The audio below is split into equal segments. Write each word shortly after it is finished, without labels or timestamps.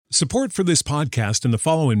Support for this podcast and the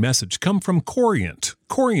following message come from Corient.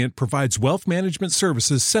 Corient provides wealth management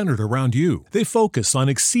services centered around you. They focus on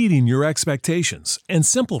exceeding your expectations and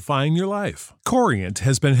simplifying your life. Corient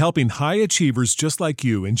has been helping high achievers just like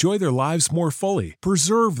you enjoy their lives more fully,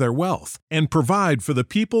 preserve their wealth, and provide for the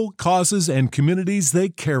people, causes, and communities they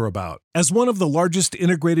care about. As one of the largest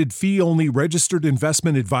integrated fee-only registered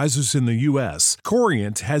investment advisors in the U.S.,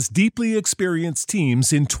 Corient has deeply experienced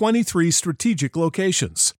teams in 23 strategic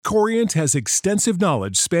locations. Corient has extensive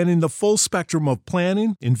knowledge spanning the full spectrum of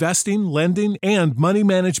planning, investing, lending, and money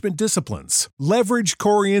management disciplines. Leverage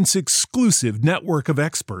Corient's exclusive network of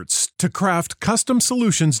experts to craft custom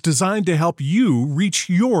solutions designed to help you reach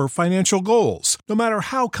your financial goals, no matter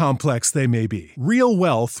how complex they may be. Real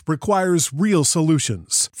wealth requires real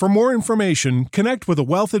solutions. For more information, connect with a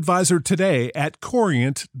wealth advisor today at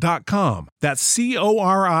Corient.com. That's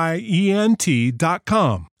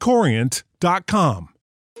Corient.com. Corient.com.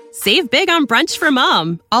 Save big on brunch for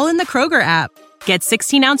mom, all in the Kroger app. Get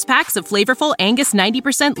 16-ounce packs of flavorful Angus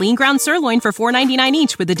 90% lean ground sirloin for $4.99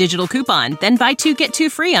 each with a digital coupon. Then buy 2, get 2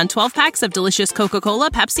 free on 12 packs of delicious Coca-Cola,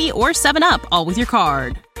 Pepsi, or 7-Up, all with your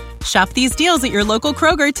card. Shop these deals at your local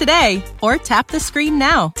Kroger today, or tap the screen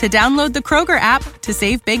now to download the Kroger app to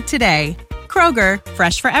save big today. Kroger,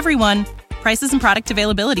 fresh for everyone. Prices and product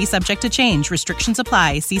availability subject to change. Restrictions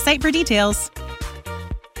apply. See site for details.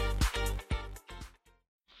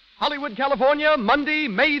 Hollywood, California, Monday,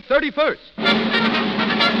 May 31st.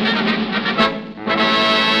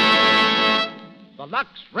 The Lux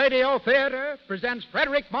Radio Theater presents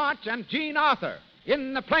Frederick March and Jean Arthur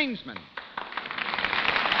in The Plainsman.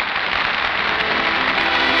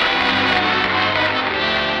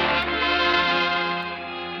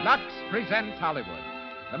 Lux presents Hollywood.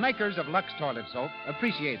 The makers of Lux Toilet Soap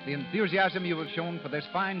appreciate the enthusiasm you have shown for this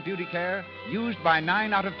fine beauty care used by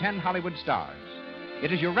 9 out of 10 Hollywood stars.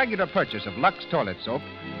 It is your regular purchase of Lux Toilet Soap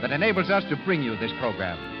that enables us to bring you this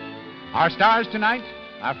program. Our stars tonight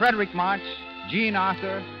are Frederick March, Jean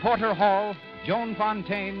Arthur, Porter Hall, Joan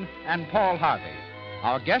Fontaine, and Paul Harvey.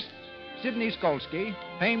 Our guests, Sidney Skolsky,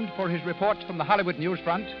 famed for his reports from the Hollywood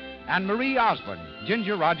Newsfront, and Marie Osborne,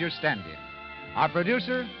 Ginger Rogers' stand-in. Our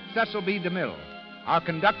producer, Cecil B. DeMille. Our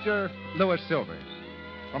conductor, Louis Silvers.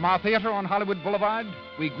 From our theater on Hollywood Boulevard,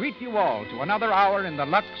 we greet you all to another hour in the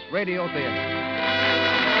Lux Radio Theater.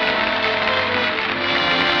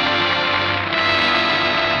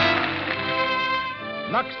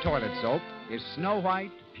 Lux Toilet Soap is snow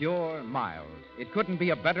white, pure, mild. It couldn't be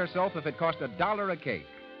a better soap if it cost $1 a cake.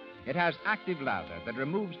 It has active lather that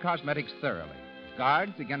removes cosmetics thoroughly,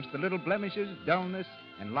 guards against the little blemishes, dullness,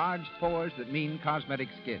 enlarged pores that mean cosmetic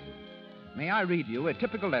skin. May I read you a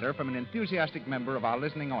typical letter from an enthusiastic member of our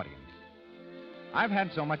listening audience? I've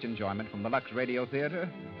had so much enjoyment from the Lux Radio Theater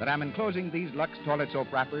that I'm enclosing these Lux Toilet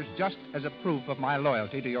Soap wrappers just as a proof of my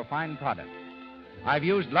loyalty to your fine product. I've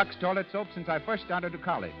used Lux Toilet Soap since I first started to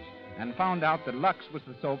college and found out that Lux was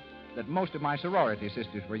the soap that most of my sorority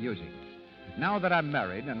sisters were using. Now that I'm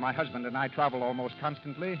married and my husband and I travel almost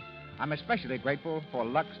constantly, I'm especially grateful for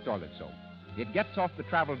Lux Toilet Soap. It gets off the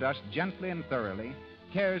travel dust gently and thoroughly,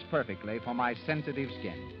 cares perfectly for my sensitive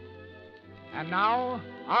skin. And now,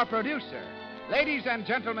 our producer, ladies and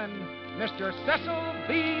gentlemen, Mr. Cecil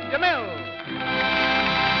B. DeMille.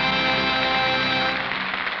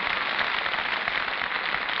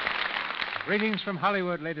 Greetings from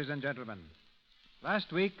Hollywood, ladies and gentlemen.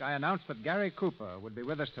 Last week, I announced that Gary Cooper would be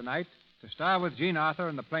with us tonight to star with Jean Arthur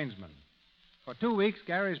in The Plainsman. For 2 weeks,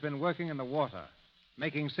 Gary's been working in the water,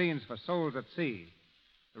 making scenes for Souls at Sea.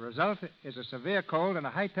 The result is a severe cold and a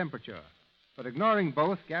high temperature. But ignoring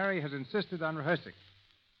both, Gary has insisted on rehearsing.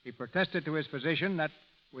 He protested to his physician that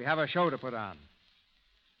we have a show to put on.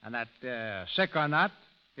 And that, sick or not,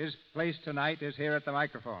 his place tonight is here at the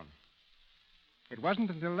microphone. It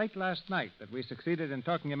wasn't until late last night that we succeeded in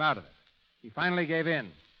talking him out of it. He finally gave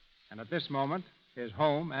in, and at this moment is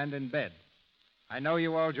home and in bed. I know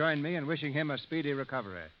you all join me in wishing him a speedy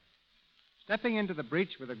recovery. Stepping into the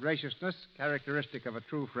breach with a graciousness characteristic of a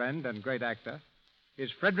true friend and great actor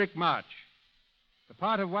is Frederick March. The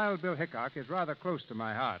part of Wild Bill Hickok is rather close to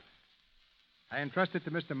my heart. I entrust it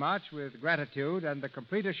to Mr. March with gratitude and the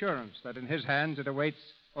complete assurance that in his hands it awaits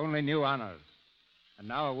only new honors. And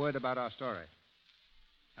now a word about our story.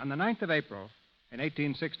 On the 9th of April, in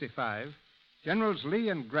 1865, Generals Lee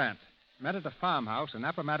and Grant met at a farmhouse in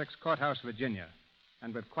Appomattox Courthouse, Virginia,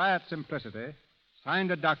 and with quiet simplicity signed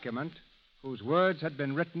a document whose words had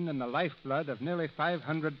been written in the lifeblood of nearly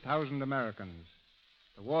 500,000 Americans.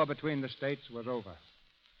 The war between the states was over.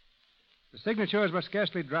 The signatures were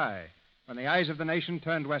scarcely dry when the eyes of the nation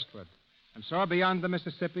turned westward and saw beyond the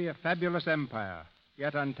Mississippi a fabulous empire,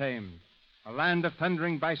 yet untamed, a land of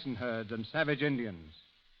thundering bison herds and savage Indians.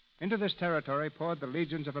 Into this territory poured the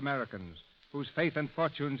legions of Americans whose faith and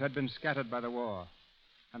fortunes had been scattered by the war,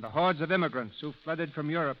 and the hordes of immigrants who flooded from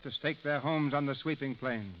Europe to stake their homes on the sweeping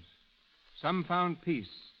plains. Some found peace,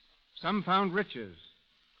 some found riches,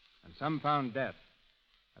 and some found death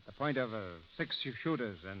at the point of 6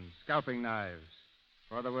 shooters and scalping knives.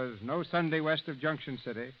 For there was no Sunday west of Junction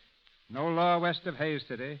City, no law west of Hayes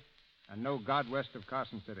City, and no God west of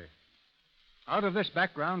Carson City. Out of this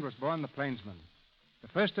background was born The Plainsman, the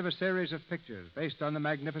first of a series of pictures based on the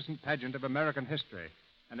magnificent pageant of American history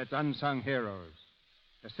and its unsung heroes.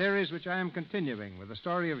 A series which I am continuing with the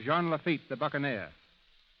story of Jean Lafitte, the buccaneer.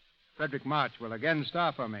 Frederick March will again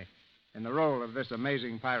star for me in the role of this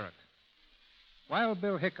amazing pirate. Wild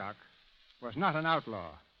Bill Hickok was not an outlaw.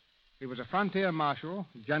 He was a frontier marshal,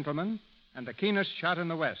 gentleman, and the keenest shot in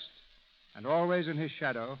the West. And always in his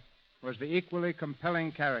shadow was the equally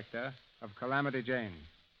compelling character of Calamity Jane.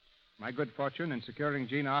 My good fortune in securing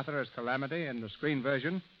Jean Arthur as Calamity in the screen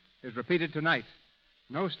version is repeated tonight.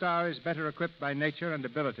 No star is better equipped by nature and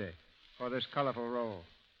ability for this colorful role.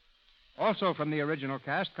 Also from the original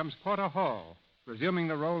cast comes Porter Hall, resuming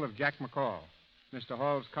the role of Jack McCall. Mr.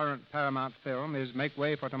 Hall's current Paramount film is Make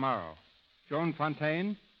Way for Tomorrow. Joan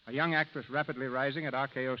Fontaine, a young actress rapidly rising at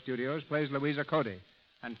RKO Studios, plays Louisa Cody,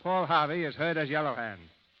 and Paul Harvey is heard as Yellow Hand.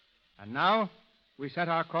 And now, we set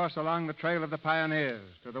our course along the trail of the pioneers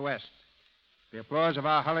to the west. The applause of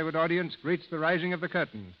our Hollywood audience greets the rising of the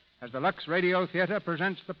curtain as the Lux Radio Theater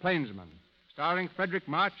presents The Plainsman, starring Frederick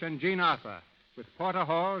March and Jean Arthur, with Porter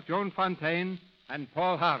Hall, Joan Fontaine, and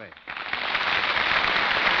Paul Harvey.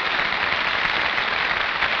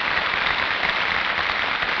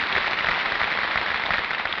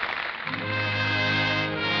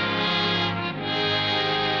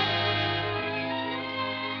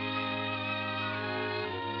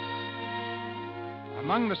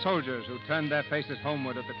 Among the soldiers who turned their faces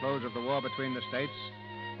homeward at the close of the war between the states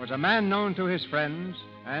was a man known to his friends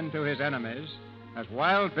and to his enemies as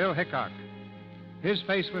Wild Bill Hickok. His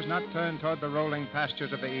face was not turned toward the rolling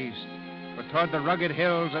pastures of the East, but toward the rugged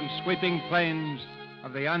hills and sweeping plains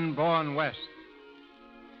of the unborn West.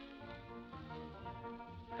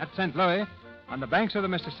 At St. Louis, on the banks of the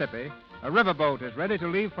Mississippi, a riverboat is ready to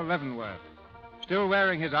leave for Leavenworth. Still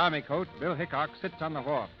wearing his army coat, Bill Hickok sits on the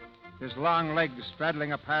wharf, his long legs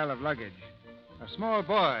straddling a pile of luggage. A small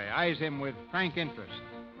boy eyes him with frank interest.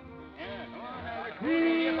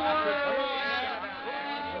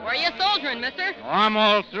 Where are you soldiering, mister? Oh, I'm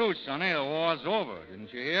all through, Sonny. The war's over.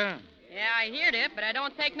 Didn't you hear? Yeah, I heard it, but I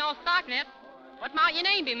don't take no stock in it. What might your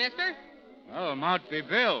name be, mister? Well, it might be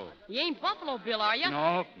Bill. You ain't Buffalo Bill, are you?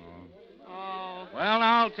 No. Oh. Well,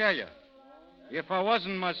 now, I'll tell you. If I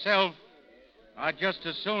wasn't myself, I'd just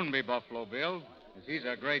as soon be Buffalo Bill, 'cause he's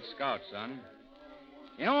a great scout, son.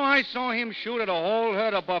 You know, I saw him shoot at a whole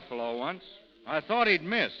herd of buffalo once. I thought he'd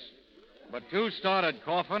miss, but 2 started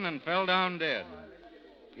coughing and fell down dead.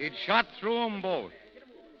 He'd shot through 'em both,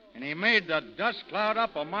 and he made the dust cloud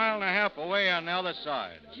up 1.5 miles away on the other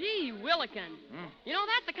side. Gee, Willikin. You know,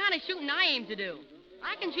 that's the kind of shooting I aim to do.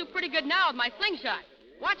 I can shoot pretty good now with my slingshot.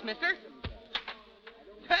 Watch, mister.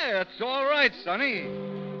 Hey, that's all right, Sonny.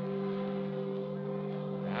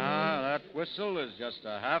 That whistle is just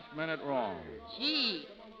a half-minute wrong. Gee,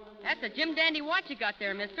 that's a Jim Dandy watch you got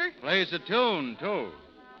there, mister. Plays a tune, too.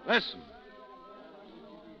 Listen.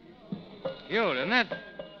 Cute, isn't it?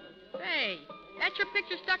 Say, that's your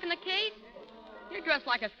picture stuck in the case? You're dressed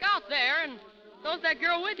like a scout there, and so's that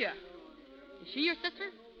girl with you. Is she your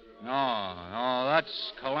sister? No,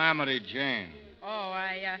 that's Calamity Jane. Oh,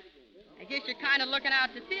 I guess you're kind of looking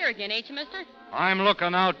out to see her again, ain't you, mister? I'm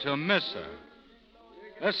looking out to miss her.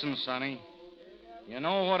 Listen, Sonny, you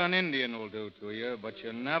know what an Indian will do to you, but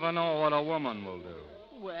you never know what a woman will do.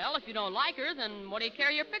 Well, if you don't like her, then what do you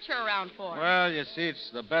carry your picture around for? Well, you see,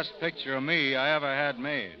 it's the best picture of me I ever had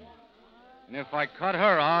made. And if I cut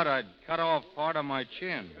her out, I'd cut off part of my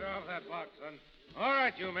chin. Get off that box, son. All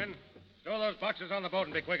right, you men. Throw those boxes on the boat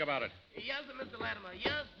and be quick about it. Yes, sir, Mr. Latimer.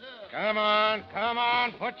 Yes, sir. Come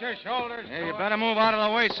on. Put your shoulders. Hey, you better move out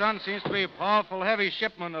of the way, son. Seems to be a powerful heavy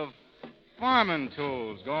shipment of farming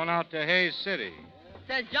tools going out to Hayes City.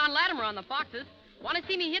 Says John Latimer on the boxes. Want to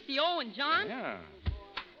see me hit the O and John? Yeah.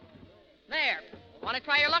 There. Want to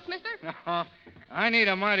try your luck, mister? No, I need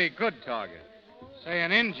a mighty good target. Say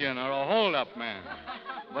an Indian or a hold-up man.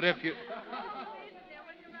 But if you...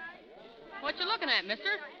 What you looking at, mister?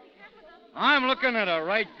 I'm looking at a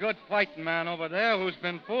right good fighting man over there who's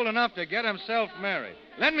been fool enough to get himself married.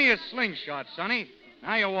 Lend me a slingshot, Sonny.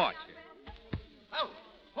 Now you watch it. Oh,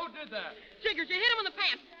 who did that? Jiggers, you hit him in the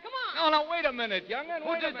pants. Come on. No, wait a minute, young'un.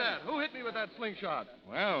 Who did that? Who hit me with that slingshot?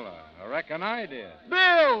 Well, I reckon I did.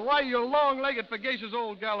 Bill! Why, you long-legged, sagacious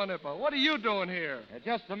old gallanipper. What are you doing here?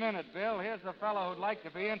 Just a minute, Bill. Here's a fellow who'd like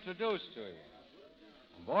to be introduced to you.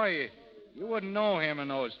 Boy, you wouldn't know him in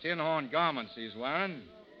those tin-horn garments he's wearing.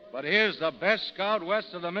 But here's the best scout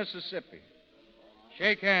west of the Mississippi.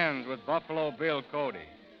 Shake hands with Buffalo Bill Cody.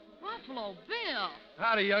 Buffalo Bill.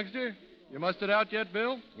 Howdy, youngster. You mustered out yet,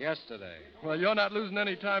 Bill? Yesterday. Well, you're not losing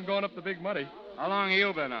any time going up the big muddy. How long have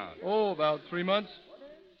you been out? Oh, about 3 months.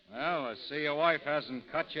 Well, I see your wife hasn't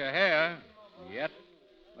cut your hair yet.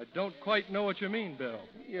 I don't quite know what you mean, Bill.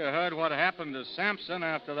 You heard what happened to Sampson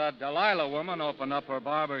after that Delilah woman opened up her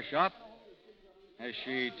barber shop. Has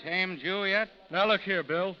she tamed you yet? Now, look here,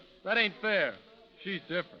 Bill. That ain't fair. She's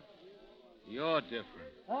different. You're different.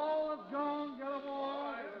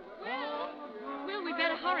 Will, we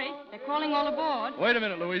better hurry. They're calling all aboard. Wait a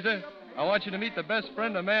minute, Louisa. I want you to meet the best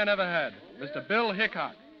friend a man ever had, Mr. Bill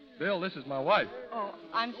Hickok. Bill, this is my wife. Oh,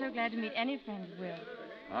 I'm so glad to meet any friend of Will.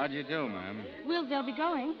 How'd you do, ma'am? Will, they'll be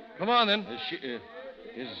going. Come on, then.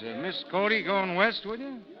 Is Miss Cody going west with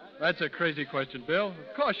you? That's a crazy question, Bill.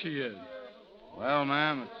 Of course she is. Well,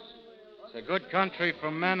 ma'am, it's a good country for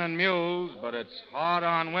men and mules, but it's hard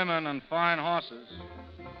on women and fine horses.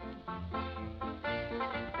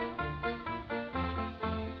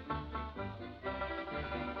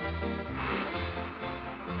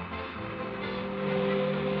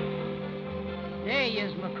 There he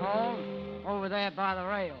is, McCall, over there by the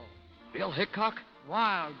rail. Bill Hickok?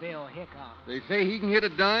 Wild Bill Hickok. They say he can hit a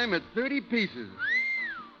dime at 30 pieces.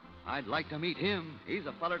 I'd like to meet him. He's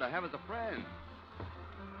a feller to have as a friend.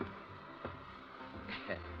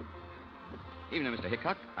 Evening, Mr.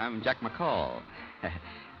 Hickok. I'm Jack McCall.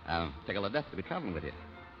 Tickle to death to be traveling with you.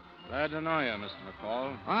 Glad to know you, Mr.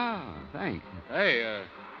 McCall. Ah, thanks. Hey,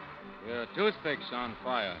 your toothpick's on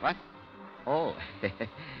fire. What? Oh,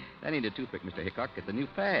 that ain't a toothpick, Mr. Hickok. It's a new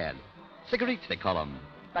fad. Cigarettes, they call them.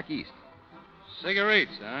 Back east.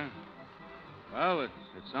 Cigarettes, huh? Well,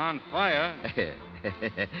 it's on fire. Good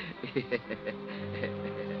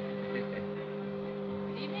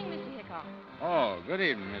evening, Mr. Hickok. Oh, good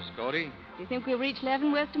evening, Miss Cody. Do you think we'll reach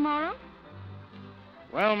Leavenworth tomorrow?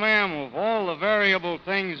 Well, ma'am, of all the variable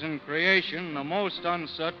things in creation, the most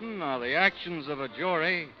uncertain are the actions of a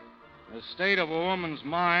jury, the state of a woman's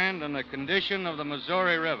mind, and the condition of the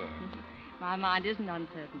Missouri River. My mind isn't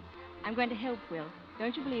uncertain. I'm going to help Will.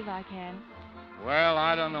 Don't you believe I can? Well,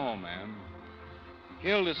 I don't know, ma'am. He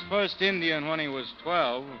killed his first Indian when he was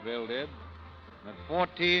 12, Bill did. At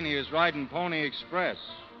 14, he was riding Pony Express.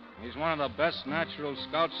 He's one of the best natural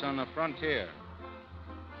scouts on the frontier.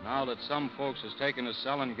 Now that some folks has taken to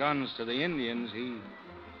selling guns to the Indians,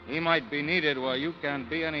 he might be needed where you can't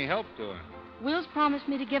be any help to him. Will's promised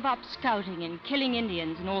me to give up scouting and killing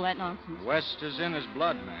Indians and all that nonsense. West is in his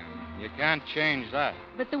blood, ma'am. You can't change that.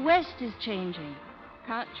 But the West is changing.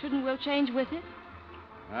 Shouldn't Will change with it?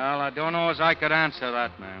 Well, I don't know as I could answer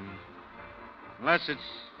that, ma'am. Unless it's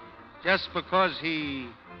just because he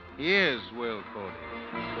is Will Cody.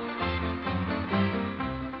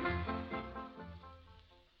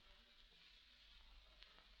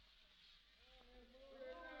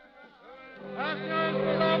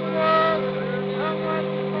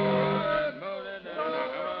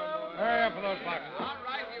 Hurry up for those boxes.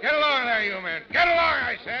 Get along there, you men. Get along,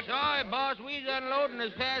 I said. Sorry, boss. We's unloading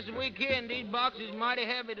as fast as we can. These boxes mighty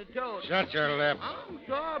heavy to tote. Shut your lip. I'm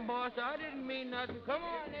sorry, boss. I didn't mean nothing. Come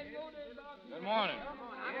on, let's go to the boxes. Good morning.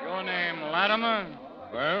 Your name Latimer?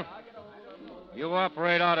 Well? You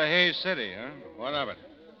operate out of Hayes City, huh? What of it?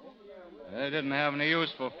 They didn't have any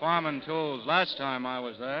use for farming tools last time I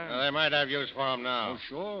was there. Well, they might have use for them now. Oh,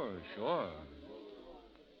 sure.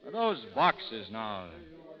 Those boxes now,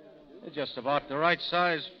 they're just about the right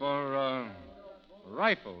size for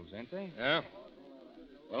rifles, ain't they? Yeah?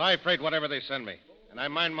 Well, I freight whatever they send me, and I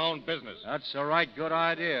mind my own business. That's a right good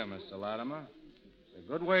idea, Mr. Latimer. It's a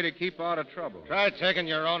good way to keep out of trouble. Try taking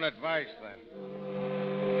your own advice, then.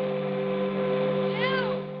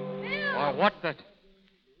 Bill! Oh, what the...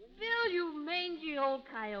 Bill, you mangy old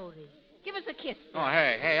coyote. Give us a kiss. Oh,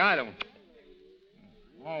 hey, I don't...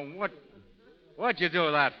 Oh, what'd you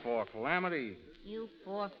do that for, Calamity? You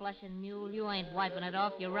poor flushing mule. You ain't wiping it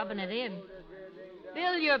off. You're rubbing it in.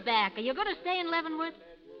 Bill, you're back. Are you going to stay in Leavenworth?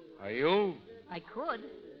 Are you? I could.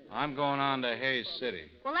 I'm going on to Hayes City.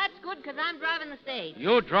 Well, that's good, because I'm driving the stage.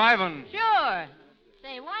 You driving? Sure.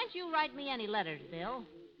 Say, why don't you write me any letters, Bill?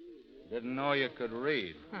 Didn't know you could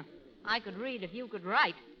read. I could read if you could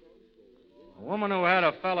write. A woman who had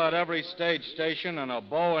a fella at every stage station and a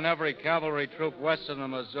beau in every cavalry troop west of the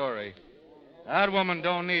Missouri That woman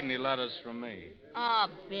don't need any letters from me. Oh,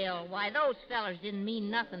 Bill, why, those fellers didn't mean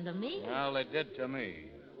nothing to me. Well, they did to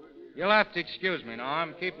me. You'll have to excuse me now.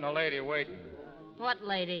 I'm keeping a lady waiting. What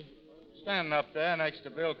lady? Standing up there next to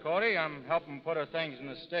Bill Cody, I'm helping put her things in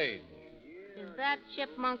the stage. Is that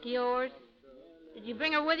chipmunk yours? Did you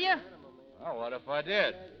bring her with you? Well, what if I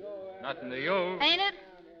did? Nothing to you. Ain't it?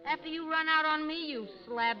 After you run out on me, you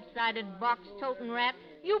slab-sided box-toting rat,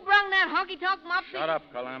 you brung that honky-tonk mop... Shut up,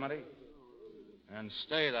 Calamity. And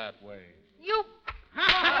stay that way. You...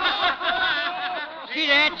 See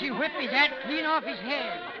that? She whipped his hat clean off his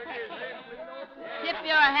head. Tip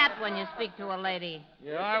your hat when you speak to a lady.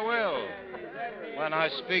 Yeah, I will. When I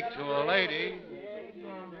speak to a lady.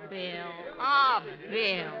 Bill. Oh,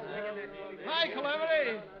 Bill. Hi,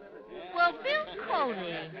 Calamity. Well, Bill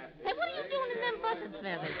Cody. Hey, what are you doing in them busted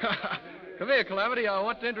feathers? Come here, Calamity. I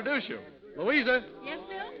want to introduce you. Louisa. Yes,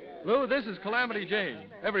 Bill? Lou, this is Calamity Jane.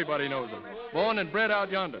 Everybody knows her. Born and bred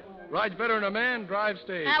out yonder. Rides better than a man, drives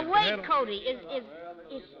stage. Wait, Cody. Is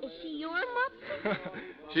she your mup?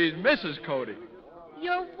 She's Mrs. Cody.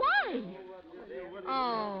 Your wife?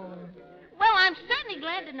 Oh. Well, I'm certainly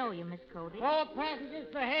glad to know you, Miss Cody. All passengers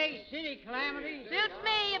for Hays City, Calamity. Suits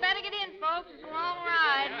me. You better get in, folks. It's a long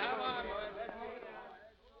ride.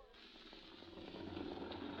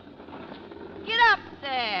 Get up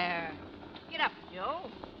there. Get up, Joe.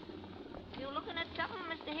 You looking at something,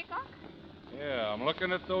 Mr. Hickok? Yeah, I'm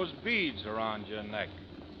looking at those beads around your neck.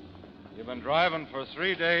 You've been driving for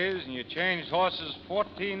 3 days, and you changed horses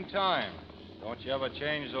 14 times. Don't you ever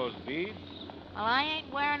change those beads? Well, I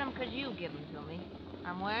ain't wearing them 'cause you give them to me.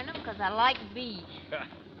 I'm wearing them 'cause I like beads.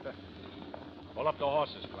 Pull up the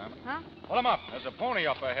horses, Clem. Huh? Pull them up. There's a pony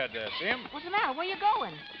up ahead there. See him? What's the matter? Where you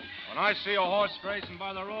going? When I see a horse grazing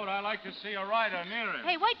by the road, I like to see a rider near him.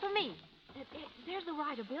 Hey, wait for me. There's the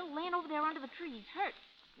rider, Bill, laying over there under the trees, hurt.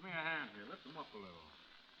 Give me a hand here. Lift him up a little.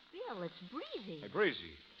 Bill, it's Breezy. Hey,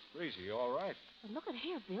 Breezy. Breezy, you all right? But look at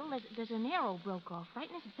here, Bill. There's an arrow broke off right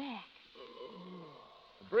in his back.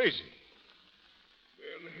 Breezy.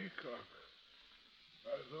 Bill Hickok.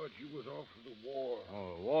 I thought you was off to the war.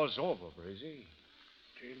 Oh, the war's over, Breezy.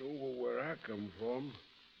 Tain't over where I come from.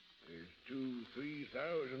 There's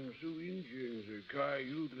 2,000-3,000 Sioux Indians are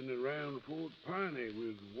cayuting around Fort Piney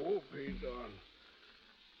with war paint on.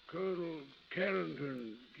 Colonel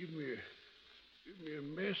Carrington give me a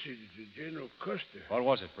message to General Custer. What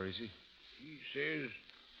was it, Breezy? He says,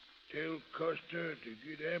 tell Custer to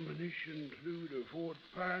get ammunition through to Fort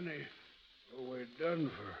Piney or we're done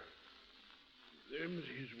for. Them's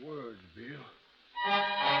his words, Bill.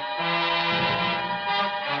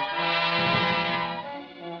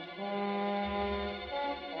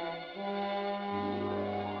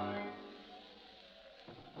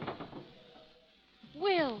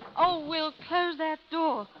 Will, close that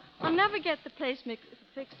door. I'll never get the place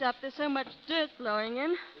fixed up. There's so much dirt blowing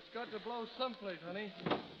in. It's got to blow someplace, honey.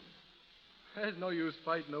 There's no use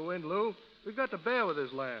fighting the wind, Lou. We've got to bear with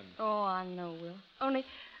this land. Oh, I know, Will. Only,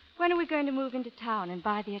 when are we going to move into town and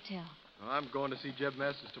buy the hotel? I'm going to see Jeb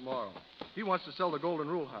Masters tomorrow. He wants to sell the Golden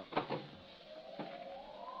Rule House.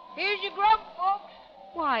 Here's your grub, folks.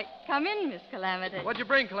 Why, come in, Miss Calamity. What'd you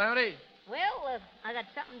bring, Calamity? Well, I got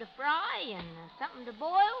something to fry and something to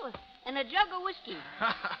boil and a jug of whiskey.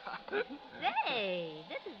 Say,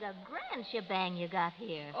 this is a grand shebang you got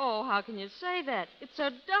here. Oh, how can you say that? It's so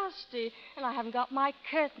dusty, and I haven't got my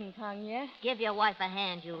curtains hung yet. Give your wife a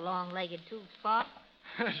hand, you long-legged tube spot.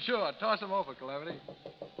 Sure, toss him over, Calamity.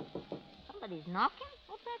 Somebody's knocking?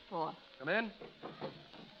 What's that for? Come in.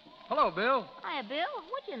 Hello, Bill. Hiya, Bill.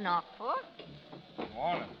 What'd you knock for? Good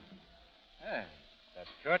morning. Hey, that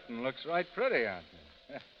curtain looks right pretty out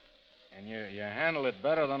there. And you handle it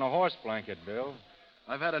better than a horse blanket, Bill.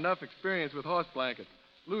 I've had enough experience with horse blankets.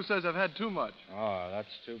 Lou says I've had too much. Oh,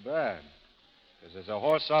 that's too bad. Because there's a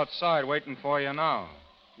horse outside waiting for you now.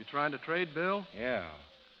 You trying to trade, Bill? Yeah.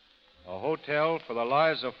 A hotel for the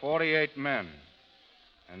lives of 48 men.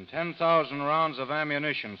 And 10,000 rounds of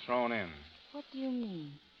ammunition thrown in. What do you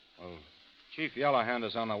mean? Well, Chief Yellowhand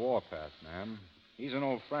is on the warpath, ma'am. He's an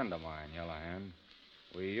old friend of mine, Yellowhand.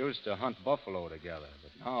 We used to hunt buffalo together,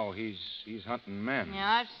 but now he's hunting men. Yeah,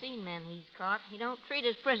 I've seen men he's caught. He don't treat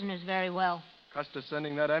his prisoners very well. Custer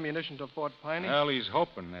sending that ammunition to Fort Piney? Well, he's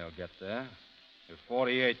hoping they'll get there. If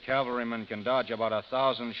 48 cavalrymen can dodge about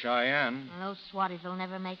 1,000 Cheyenne. Well, those swatties will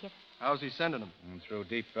never make it. How's he sending them? Through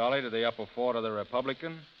Deep Valley to the upper fort of the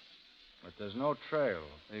Republican. But there's no trail.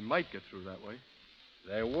 They might get through that way.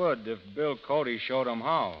 They would if Bill Cody showed them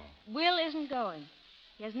how. Will isn't going.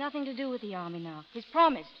 He has nothing to do with the Army now. He's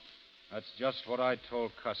promised. That's just what I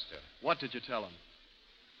told Custer. What did you tell him?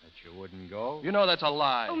 That you wouldn't go? You know that's a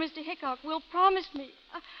lie. Oh, Mr. Hickok, Will promised me.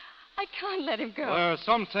 I can't let him go. There are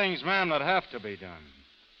some things, ma'am, that have to be done.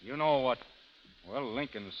 You know what? Well,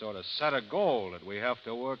 Lincoln sort of set a goal that we have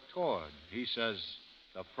to work toward. He says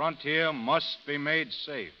the frontier must be made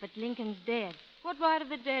safe. But Lincoln's dead. What right have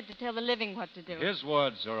the dead to tell the living what to do? His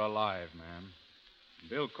words are alive, ma'am.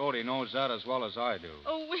 Bill Cody knows that as well as I do.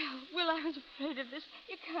 Oh, Will, I was afraid of this.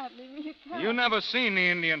 You can't leave me. You can't. You never seen the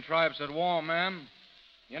Indian tribes at war, ma'am.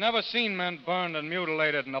 You never seen men burned and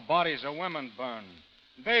mutilated and the bodies of women burned.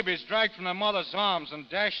 Babies dragged from their mother's arms and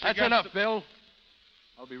dashed That's against... enough, Bill.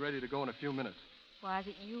 I'll be ready to go in a few minutes. Why is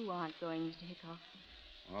it you aren't going, Mr. Hickok?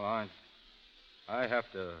 Well, I have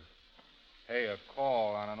to pay a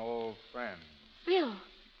call on an old friend. Bill,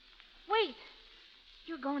 wait.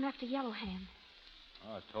 You're going after Yellowhand.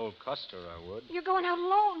 Oh, I told Custer I would. You're going out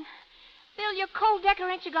alone. Bill, you're cold decker.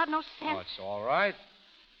 Ain't you got no sense? Oh, it's all right.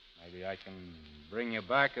 Maybe I can bring you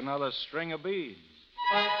back another string of beads.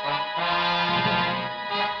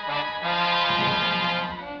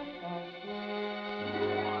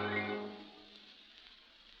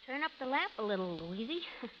 Turn up the lamp a little, Louisy.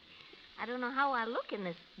 I don't know how I look in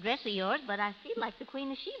this dress of yours, but I feel like the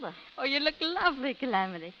Queen of Sheba. Oh, you look lovely,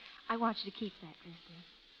 Calamity. I want you to keep that dress,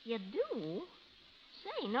 dear. You do?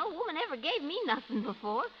 Say, no woman ever gave me nothing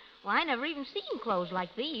before. Well, I never even seen clothes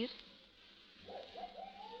like these.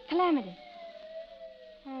 Calamity.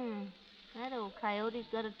 That old coyote's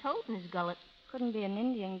got a toad in his gullet. Couldn't be an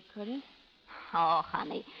Indian, could it? Oh,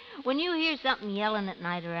 honey, when you hear something yelling at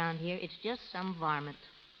night around here, it's just some varmint.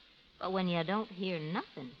 But when you don't hear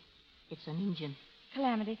nothing, it's an Injun.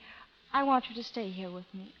 Calamity, I want you to stay here with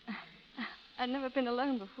me. I've never been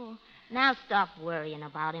alone before. Now stop worrying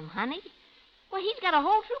about him, honey. Well, he's got a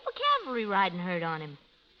whole troop of cavalry riding herd on him.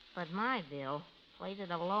 But my Bill plays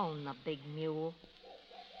it alone, the big mule.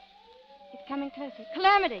 It's coming closer.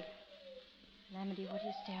 Calamity! Calamity, what are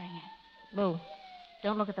you staring at? Boo,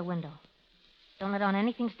 don't look at the window. Don't let on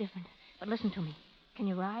anything's different. But listen to me. Can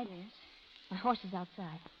you ride? Yes. My horse is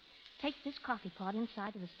outside. Take this coffee pot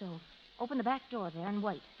inside to the stove. Open the back door there and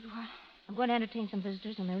wait. What? I'm going to entertain some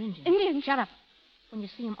visitors, and they're Indians. Indians? Shut up. When you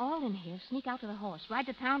see them all in here, sneak out to the horse. Ride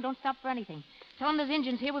to town. Don't stop for anything. Tell them there's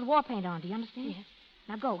Indians here with war paint on. Do you understand? Yes.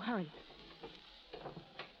 Now go. Hurry.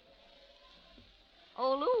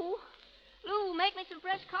 Oh, Lou. Lou, make me some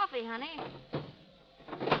fresh coffee, honey.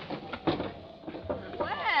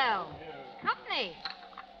 Well, company.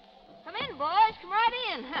 Come in, boys. Come right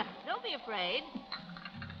in. Don't be afraid.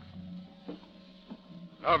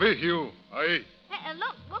 Navihio, aye. Hey,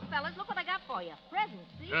 look, fellas. Look what I got for you. Presents,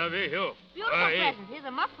 see? Navihio. Beautiful presents. Here's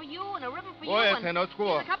a muff for you and a ribbon for you. Boy, And no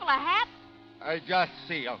here's a couple of hats. I just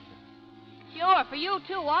see them. Sure, for you,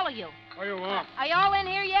 too, all of you. What do you want? Are you all in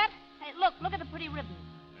here yet? Hey, look at the pretty ribbons.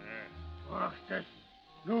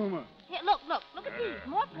 Numa. Here, look at these.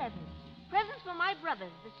 More presents. Presents for my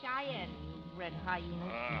brothers, the Cheyenne, you red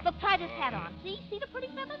hyenas. Look, try this hat on. See the pretty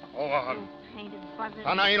feathers? Oh, You painted buzzard.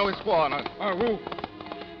 Tanaino is squana. Who?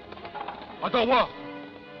 Adawa.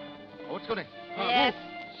 What's going Yes,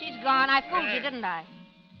 she's gone. I fooled you, didn't I?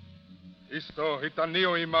 Isto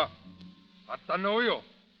hitanio ima. Atanoyo.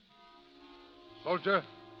 Soldier.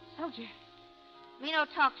 Soldier. Me no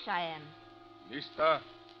talk, Cheyenne. Nista.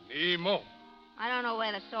 Nimo. I don't know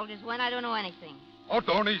where the soldiers went. I don't know anything.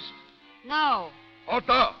 Otonist. No.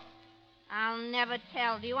 Ota. I'll never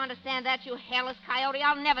tell. Do you understand that, you hairless coyote?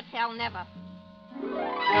 I'll never tell, never.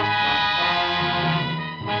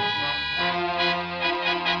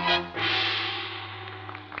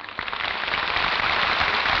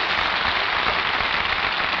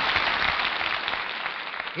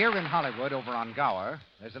 Here in Hollywood, over on Gower,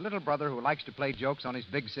 there's a little brother who likes to play jokes on his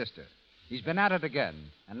big sister. He's been at it again,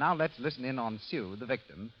 and now let's listen in on Sue, the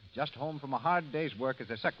victim, just home from a hard day's work as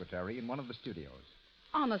a secretary in one of the studios.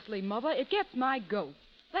 Honestly, Mother, it gets my goat.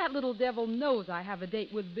 That little devil knows I have a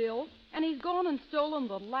date with Bill, and he's gone and stolen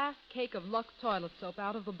the last cake of Lux toilet soap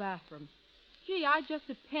out of the bathroom. Gee, I just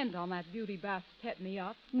depend on that beauty bath to pet me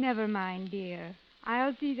up. Never mind, dear.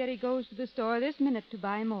 I'll see that he goes to the store this minute to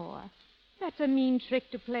buy more. That's a mean trick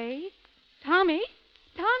to play. Tommy?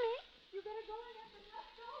 Tommy? You better go and get the Lux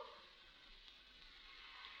soap.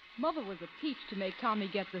 Mother was a peach to make Tommy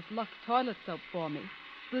get this Lux toilet soap for me.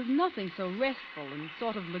 There's nothing so restful and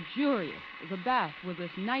sort of luxurious as a bath with this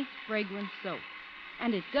nice, fragrant soap.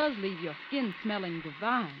 And it does leave your skin smelling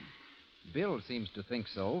divine. Bill seems to think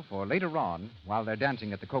so, for later on, while they're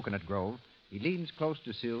dancing at the Coconut Grove, he leans close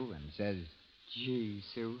to Sue and says, Gee,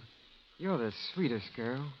 Sue, you're the sweetest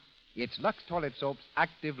girl. It's Lux Toilet Soap's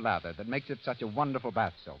active lather that makes it such a wonderful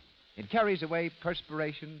bath soap. It carries away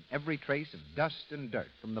perspiration, every trace of dust and dirt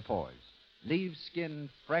from the pores. leaves skin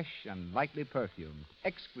fresh and lightly perfumed,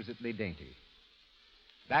 exquisitely dainty.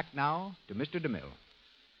 Back now to Mr. DeMille.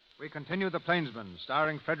 We continue The Plainsman,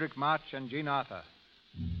 starring Frederick March and Jean Arthur.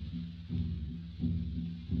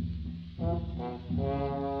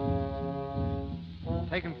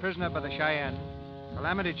 Taken prisoner by the Cheyenne,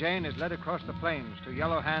 Calamity Jane is led across the plains to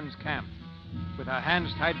Yellow Hand's camp. With her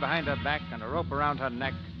hands tied behind her back and a rope around her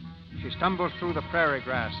neck, she stumbles through the prairie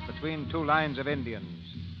grass between two lines of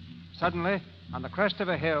Indians. Suddenly, on the crest of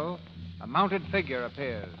a hill, a mounted figure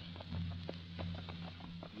appears.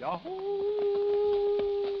 Yahoo!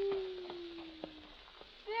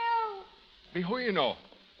 Bill! Bihuino.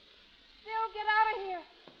 Bill, get out of here.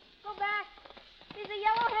 Go back. These are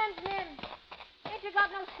Yellow Hand's men. Ain't you got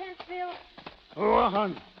no sense, Bill?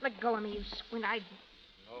 Rohan. Let go of me, you squint-eyed.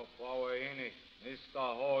 No fawaini. Nista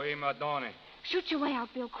ho imadoni. Shoot your way out,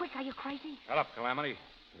 Bill. Quick, are you crazy? Shut up, Calamity.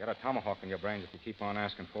 You got a tomahawk in your brains if you keep on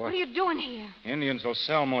asking for it. What are you doing here? Indians will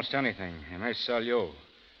sell most anything. They may sell you.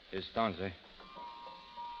 His tons, eh?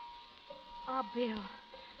 Oh, Bill.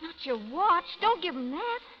 Not your watch. Don't give him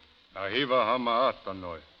that. Ahiva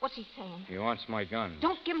hamaatanoi. What's he saying? He wants my gun.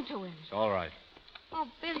 Don't give him to him. It's all right. Oh,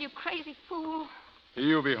 Bill, you crazy fool.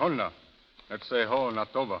 Hiu bihonna. Let's say ho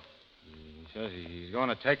natova. He says he's going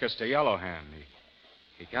to take us to Yellow Hand.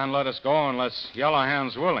 He can't let us go unless Yellow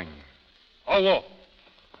Hand's willing. Oh, whoa.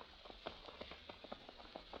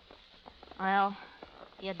 Well,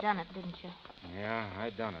 you done it, didn't you? Yeah, I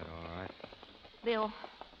done it, all right. Bill,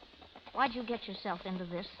 why'd you get yourself into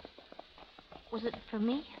this? Was it for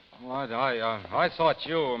me? What? I thought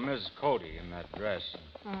you were Miss Cody in that dress.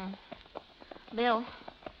 Bill,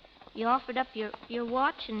 you offered up your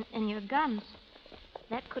watch and your guns.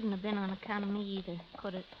 That couldn't have been on account of me either,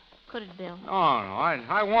 could it? Could it, Bill? No.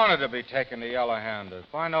 I wanted to be taken to Yellow Hand to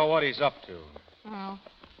find out what he's up to. Oh.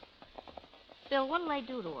 Bill, what'll they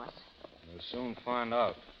do to us? We'll soon find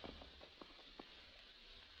out.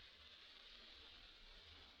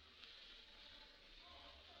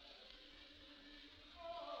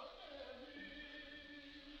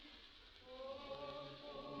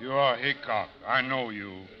 You are Hickok. I know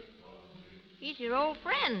you. He's your old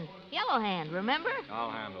friend, Yellow Hand, remember?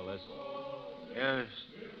 I'll handle this. Yes.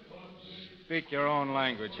 Speak your own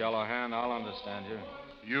language, Yellow Hand. I'll understand you.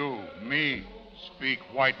 You, me, speak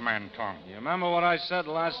white man tongue. You remember what I said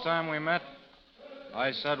last time we met?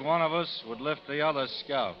 I said one of us would lift the other's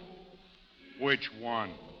scalp. Which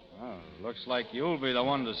one? Well, looks like you'll be the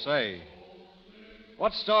one to say.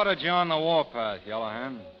 What started you on the warpath, Yellow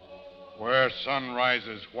Hand? Where sun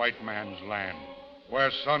rises, white man's land.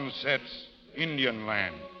 Where sun sets, Indian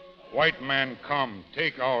land. White man come,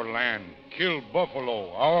 take our land. Kill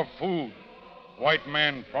buffalo, our food. White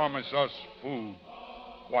man promise us food.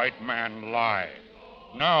 White man lie.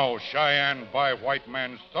 Now Cheyenne buy white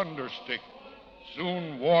man's thunder stick.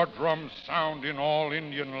 Soon war drums sound in all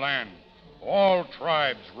Indian land. All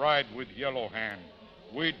tribes ride with Yellow Hand.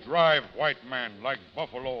 We drive white man like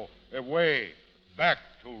buffalo away, back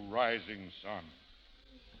to rising sun.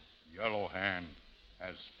 Yellow Hand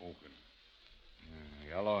has spoken.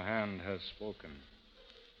 Yellow Hand has spoken.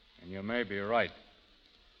 And you may be right.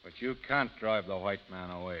 But you can't drive the white man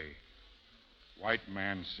away. White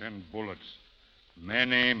man send bullets.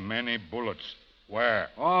 Many, many bullets. Where?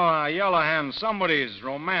 Oh, Yellow Hand, somebody's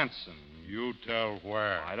romancing. You tell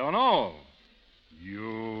where. I don't know.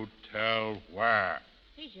 You tell where.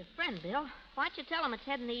 He's your friend, Bill. Why don't you tell him it's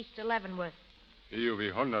heading east to Leavenworth? Hiu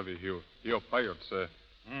bihonna vihiu. Hiu payotse.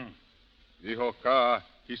 Diho ka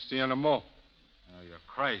histianamo. Oh, you're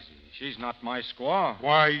crazy. She's not my squaw.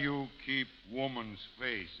 Why you keep woman's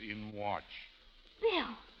face in watch? Bill,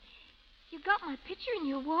 you got my picture in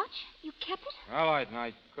your watch? You kept it? Well,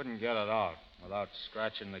 I couldn't get it out without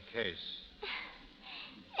scratching the case.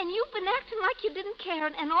 And you've been acting like you didn't care,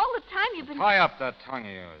 and all the time you've been... Tie up that tongue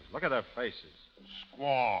of yours. Look at their faces.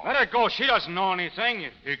 Squaw. Let her go. She doesn't know anything.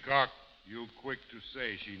 Hickok, you quick to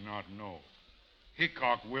say she not know.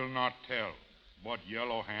 Hickok will not tell, but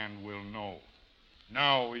Yellow Hand will know.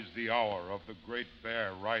 Now is the hour of the Great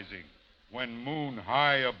Bear rising. When moon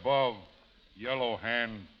high above, Yellow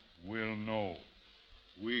Hand will know.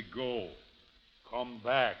 We go. Come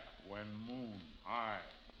back when moon high.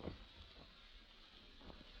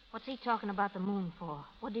 What's he talking about the moon for?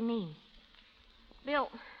 What do you mean? Bill,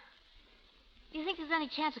 do you think there's any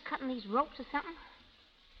chance of cutting these ropes or something?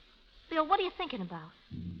 Bill, what are you thinking about?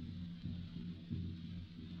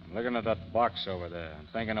 I'm looking at that box over there. I'm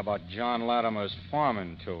thinking about John Latimer's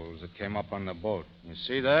farming tools that came up on the boat. You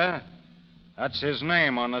see there? That's his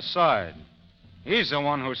name on the side. He's the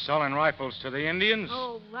one who's selling rifles to the Indians.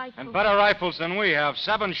 Oh, rifles. And better rifles than we have.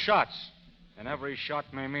 7 shots. And every shot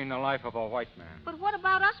may mean the life of a white man. But what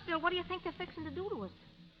about us, Bill? What do you think they're fixing to do to us?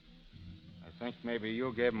 I think maybe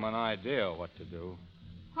you gave them an idea of what to do.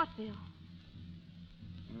 What, Bill?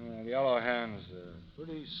 The Yellow Hand's a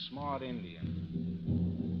pretty smart Indian.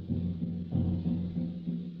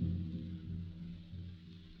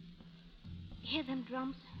 Hear them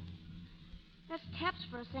drums? That's taps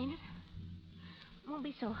for us, ain't it? Won't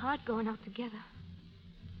be so hard going out together.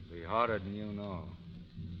 It'll be harder than you know.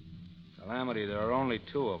 Calamity, there are only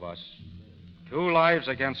two of us. 2 lives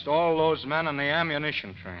against all those men on the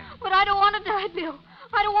ammunition train. But I don't want to die, Bill.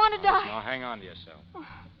 I don't want to die. Now, hang on to yourself. Oh,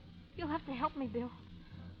 you'll have to help me, Bill.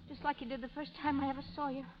 Just like you did the first time I ever saw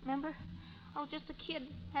you, remember? I was just a kid.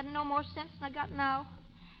 Hadn't no more sense than I got now.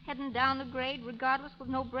 Heading down the grade, regardless, with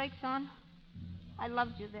no brakes on. I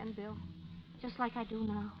loved you then, Bill. Just like I do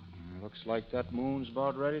now. Looks like that moon's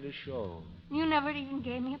about ready to show. You never even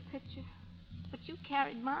gave me a picture. But you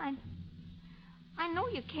carried mine. I know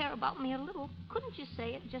you care about me a little. Couldn't you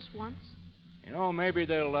say it just once? You know, maybe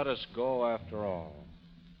they'll let us go after all.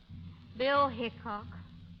 Bill Hickok,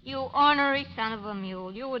 you ornery son of a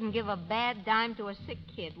mule. You wouldn't give a bad dime to a sick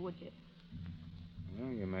kid, would you?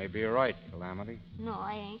 Well, you may be right, Calamity. No,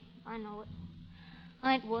 I ain't. I know it.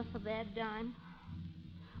 I ain't worth a bad dime.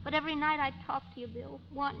 But every night I talk to you, Bill,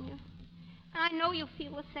 wanting you. And I know you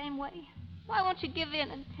feel the same way. Why won't you give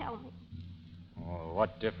in and tell me? Oh,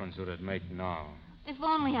 what difference would it make now? If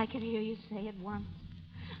only I could hear you say it once.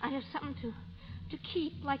 I'd have something to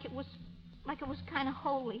keep, like it was kind of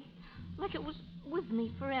holy, like it was with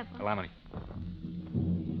me forever. Calamity.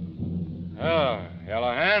 Oh,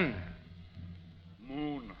 Yellow Hand.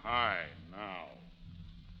 Moon high now.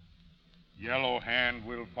 Yellow Hand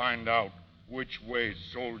will find out which way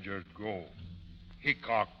soldiers go.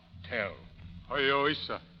 Hickok tell. Hi-yo,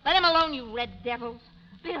 Issa. Let him alone, you red devils.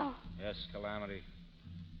 Bill. Yes, Calamity.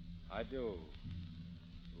 I do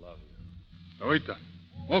love you. Oita,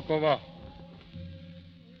 walk over.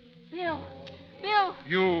 Bill. Bill.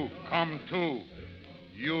 You come too.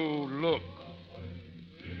 You look.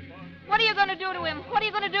 What are you going to do to him? What are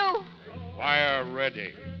you going to do? Fire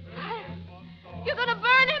ready. You're going to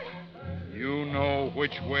burn him? You know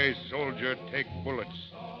which way soldier take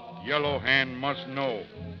bullets. Yellow Hand must know.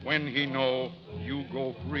 When he know, you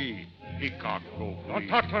go free. Hickok go free. Don't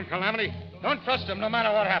talk to him, Calamity. Don't trust him no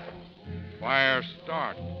matter what happens. Fire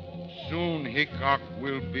start. Soon Hickok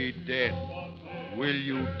will be dead. Will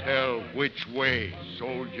you tell which way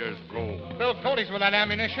soldiers go? Bill Cody's with that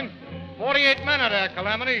ammunition. 48 men are there,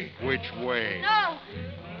 Calamity. Which way? No.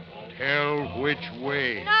 Tell which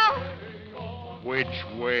way. No. Which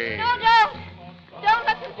way? No, don't. Don't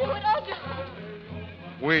let them do it. Oh, just...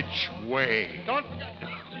 Which way? Don't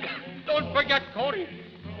forget Cody.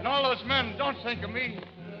 And all those men, don't think of me.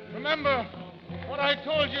 Remember what I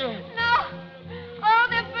told you. No. Oh,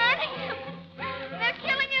 they're burning him. They're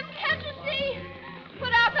killing him. Can't you see?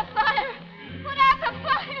 Put out the fire. Put out the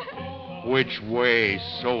fire. Which way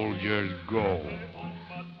soldiers go?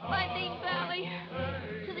 By Deep Valley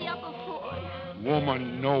to the upper ford.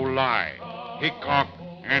 Woman, no lie. Hickok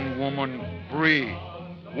and woman free.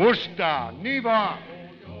 Worcester, Neva.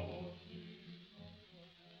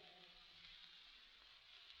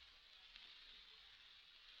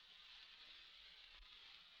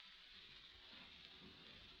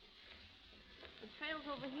 The trail's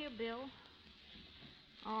over here, Bill.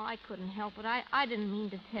 Oh, I couldn't help it. I didn't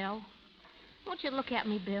mean to tell. Won't you look at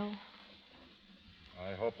me, Bill?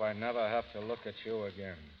 I hope I never have to look at you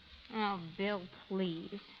again. Oh, Bill,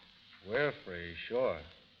 please. We're free, sure.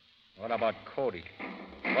 What about Cody?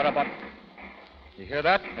 What about... You hear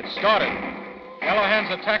that? It started. Yellow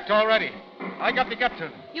Hand's attacked already. I got to get to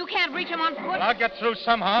him. You can't reach him on foot? Well, I'll get through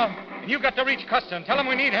somehow. And you got to reach Custer and tell him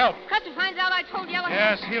we need help. Custer finds out I told Yellow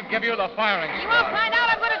Yes, Hand. he'll give you the firing He squad. won't find out.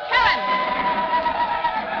 I'm going to tell him.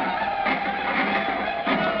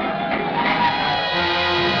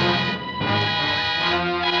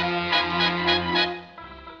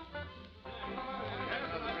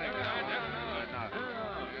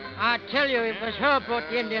 I tell you, it was her brought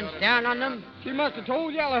the Indians down on them. She must have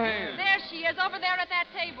told Yellow Hand. There she is, over there at that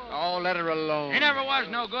table. Oh, let her alone. He never was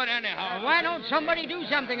no good anyhow. Why don't somebody do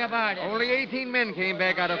something about it? Only 18 men came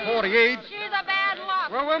back out of 48. She's a bad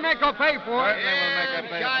lot. Well, we'll make her pay for it. Certainly we'll make her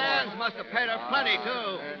pay Cheyennes must have paid her plenty,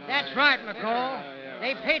 too. That's right, McCall.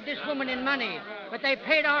 They paid this woman in money, but they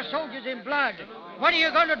paid our soldiers in blood. What are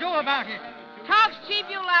you going to do about it? Talk's cheap,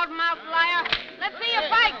 you loudmouth liar. Let's see you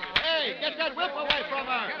fight. Hey, get that whip away from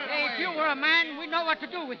her. Hey, if you were a man, we'd know what to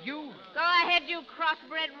do with you. Go ahead, you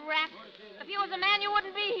crossbred rat. If you was a man, you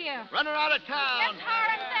wouldn't be here. Run her out of town. Get tar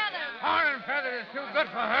and feathers. Tar and feathers is too good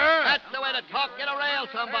for her. That's the way to talk. Get a rail,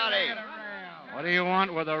 somebody. What do you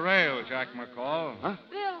want with the rail, Jack McCall? Huh?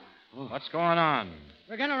 Bill. What's going on?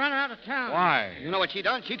 We're going to run her out of town. Why? You know what she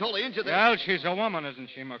done? She told the Injun that... Well, she's a woman, isn't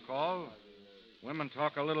she, McCall? Women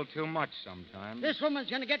talk a little too much sometimes. This woman's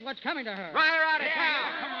going to get what's coming to her. Run her out of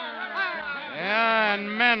town! Come on! Yeah,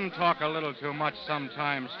 and men talk a little too much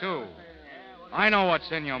sometimes, too. I know what's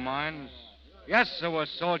in your minds. Yes, there were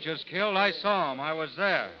soldiers killed. I saw them. I was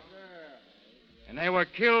there. And they were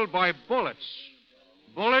killed by bullets.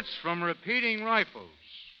 Bullets from repeating rifles.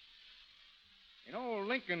 You know,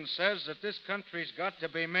 Lincoln says that this country's got to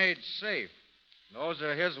be made safe. Those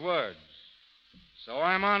are his words. So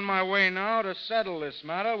I'm on my way now to settle this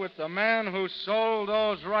matter with the man who sold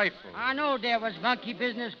those rifles. I know there was monkey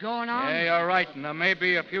business going on. Yeah, you're right, and there may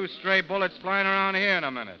be a few stray bullets flying around here in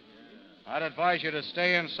a minute. I'd advise you to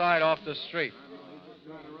stay inside off the street.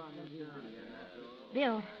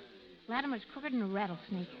 Bill, Latimer's quicker than a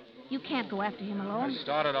rattlesnake. You can't go after him alone. I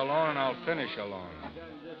started alone, and I'll finish alone.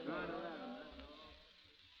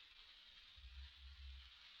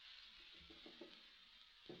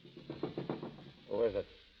 Who is it?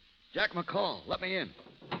 Jack McCall. Let me in.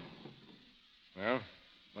 Well,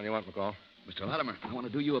 what do you want, McCall? Mr. Latimer, I want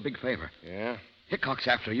to do you a big favor. Yeah? Hickok's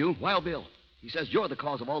after you. Wild Bill. He says you're the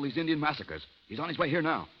cause of all these Indian massacres. He's on his way here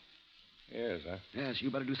now. He is, huh? Yes,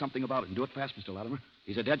 you better do something about it and do it fast, Mr. Latimer.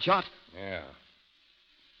 He's a dead shot. Yeah.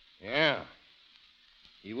 Yeah.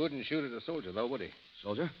 He wouldn't shoot at a soldier, though, would he?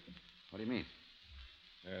 Soldier? What do you mean?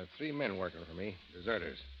 There are 3 men working for me,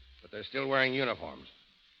 deserters, but they're still wearing uniforms.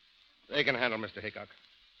 They can handle Mr. Hickok.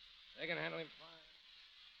 They can handle him fine.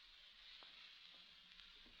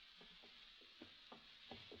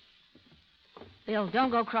 Bill,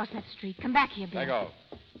 don't go across that street. Come back here, Bill. Let go.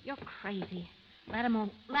 You're crazy. Latimer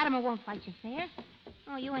won't fight you fair.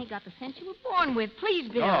 Oh, you ain't got the sense you were born with.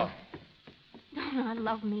 Please, Bill. No. Don't our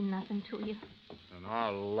love mean nothing to you? And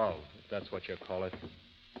our love, if that's what you call it.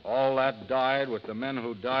 All that died with the men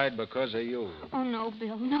who died because of you. Oh, no,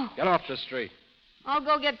 Bill, no. Get off the street. I'll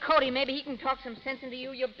go get Cody. Maybe he can talk some sense into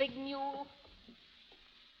you, you big mule.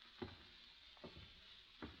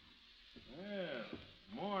 Well,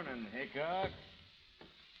 morning, Hickok.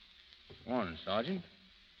 Morning, Sergeant.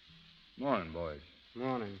 Morning, boys.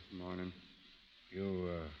 Morning. Morning. You,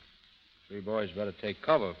 3 boys better take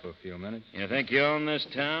cover for a few minutes. You think you own this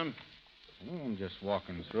town? Well, I'm just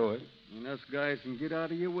walking through it. And us guys can get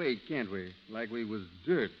out of your way, can't we? Like we was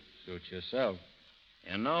dirt. Suit yourself.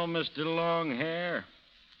 You know, Mr. Longhair,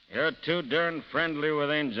 you're too darn friendly with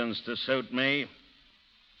Injuns to suit me.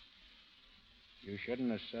 You shouldn't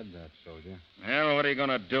have said that, soldier. Well, what are you going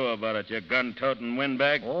to do about it, you gun-toting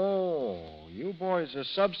windbag? Oh, you boys are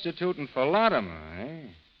substituting for Latimer, eh?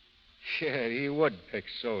 Yeah, he would pick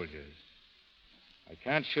soldiers. I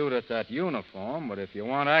can't shoot at that uniform, but if you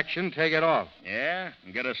want action, take it off. Yeah?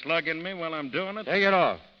 And get a slug in me while I'm doing it? Take it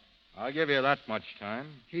off. I'll give you that much time.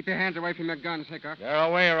 Keep your hands away from your guns, Hickok. They're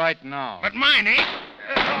away right now. But mine ain't.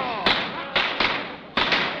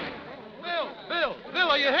 Bill,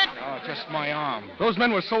 are you hit? Oh, just my arm. Those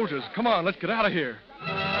men were soldiers. Come on, let's get out of here.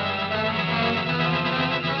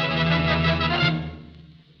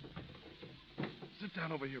 Sit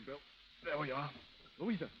down over here, Bill. There we are.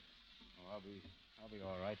 Louisa. Oh, I'll be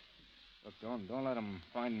all right. Look, don't let them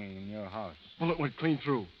find me in your house. Bullet went clean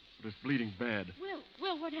through, but it's bleeding bad.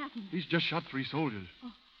 Will, what happened? He's just shot 3 soldiers.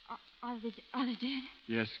 Oh, are they dead?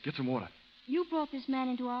 Yes, get some water. You brought this man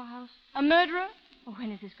into our house? A murderer? Oh,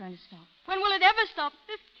 when is this going to stop? When will it ever stop?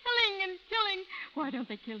 This killing and killing. Why don't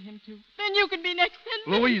they kill him, too? Then you could be next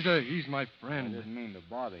in. Louisa, he's my I friend. didn't mean to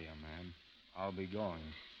bother you, ma'am. I'll be going.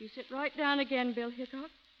 You sit right down again, Bill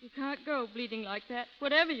Hickok. You can't go bleeding like that,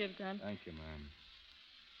 whatever you've done. Thank you, ma'am.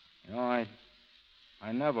 You know,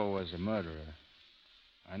 I never was a murderer.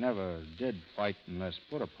 I never did fight unless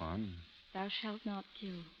put upon. Thou shalt not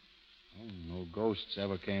kill. Oh, no ghosts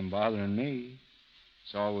ever came bothering me.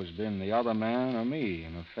 It's always been the other man or me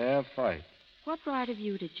in a fair fight. What right have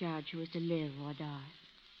you to judge who is to live or die?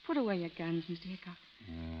 Put away your guns, Mr. Hickok.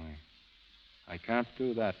 No, I can't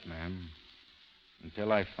do that, ma'am.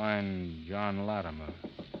 Until I find John Latimer.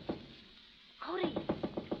 Cody,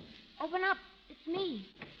 open up. It's me.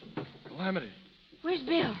 Calamity. Where's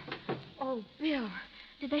Bill? Oh, Bill.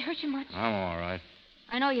 Did they hurt you much? I'm all right.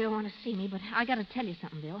 I know you don't want to see me, but I got to tell you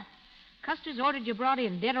something, Bill. Custer's ordered you brought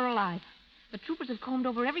in, dead or alive. The troopers have combed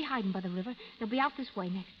over every hiding by the river. They'll be out this way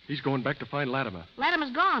next. He's going back to find Latimer.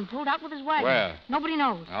 Latimer's gone, pulled out with his wagon. Where? Nobody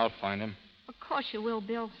knows. I'll find him. Of course you will,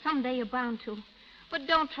 Bill. Someday you're bound to. But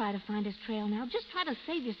don't try to find his trail now. Just try to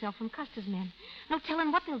save yourself from Custer's men. No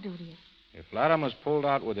telling what they'll do to you. If Latimer's pulled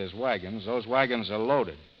out with his wagons, those wagons are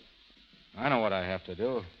loaded. I know what I have to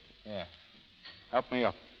do. Yeah. Help me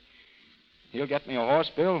up. You'll get me a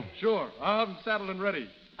horse, Bill? Sure. I'll have him saddled and ready.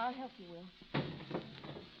 I'll help you, Will.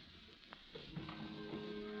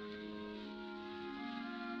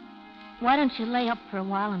 Why don't you lay up for a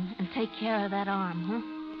while and take care of that arm, huh?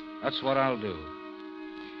 That's what I'll do.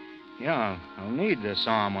 Yeah, I'll need this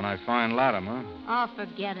arm when I find Latimer. Oh,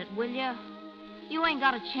 forget it, will you? You ain't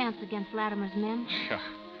got a chance against Latimer's men.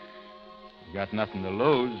 You got nothing to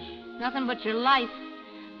lose. Nothing but your life.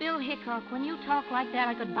 Bill Hickok, when you talk like that,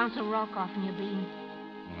 I could bounce a rock off in your bean.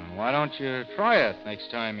 Well, why don't you try it next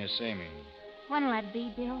time you see me? When'll that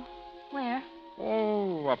be, Bill? Where?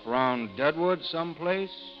 Oh, up around Deadwood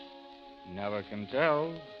someplace. Never can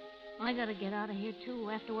tell. I gotta get out of here, too,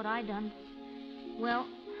 after what I done. Well,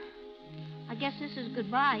 I guess this is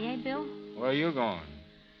goodbye, eh, Bill? Where are you going?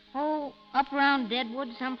 Oh, up around Deadwood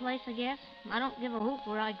someplace, I guess. I don't give a hoot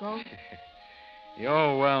where I go.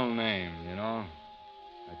 You're well named, you know.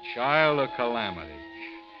 A child of calamity.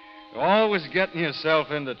 You're always getting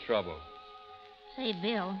yourself into trouble. Say,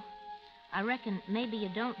 Bill, I reckon maybe you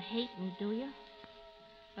don't hate me, do you?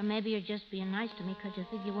 Or maybe you're just being nice to me because you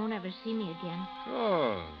think you won't ever see me again.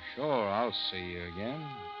 Sure, I'll see you again.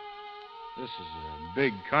 This is a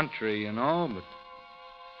big country, you know, but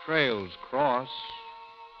trails cross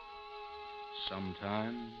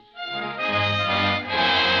sometimes.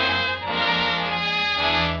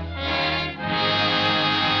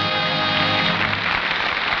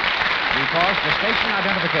 We pause for station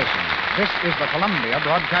identification. This is the Columbia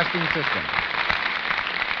Broadcasting System.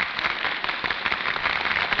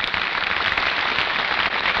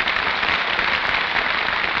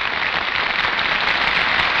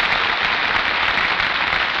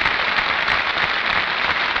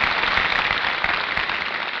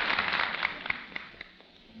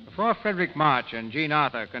 Before Frederick March and Gene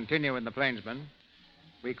Arthur continue in The Plainsman,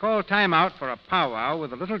 we call time out for a powwow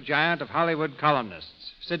with the little giant of Hollywood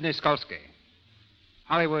columnists, Sidney Skolsky.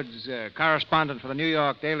 Hollywood's correspondent for the New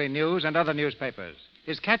York Daily News and other newspapers.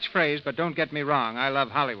 His catchphrase, but don't get me wrong, I love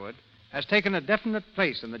Hollywood, has taken a definite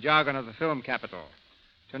place in the jargon of the film capital.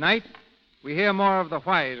 Tonight, we hear more of the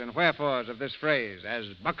whys and wherefores of this phrase as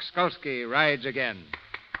Buck Skolsky rides again.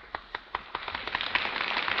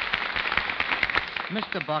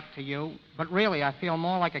 Mr. Buck to you, but really I feel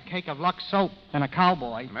more like a cake of Lux soap than a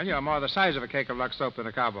cowboy. Well, you're more the size of a cake of Lux soap than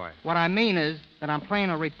a cowboy. What I mean is that I'm playing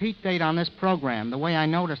a repeat date on this program, the way I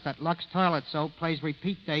noticed that Lux Toilet Soap plays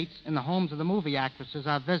repeat dates in the homes of the movie actresses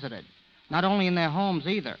I've visited. Not only in their homes,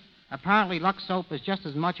 either. Apparently, Lux Soap is just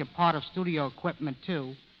as much a part of studio equipment,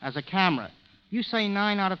 too, as a camera. You say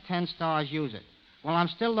 9 out of 10 stars use it. Well, I'm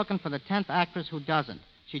still looking for the 10th actress who doesn't.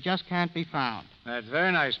 She just can't be found. That's very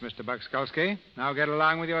nice, Mr. Buck Skolsky. Now get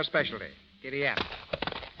along with your specialty. Giddy up.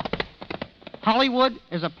 Hollywood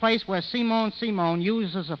is a place where Simone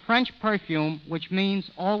uses a French perfume which means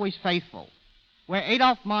always faithful. Where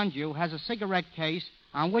Adolphe Menjou has a cigarette case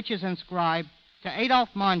on which is inscribed to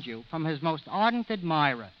Adolphe Menjou from his most ardent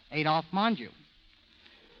admirer, Adolphe Menjou.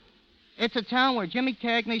 It's a town where Jimmy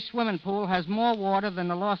Cagney's swimming pool has more water than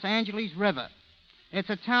the Los Angeles River. It's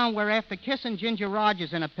a town where after kissing Ginger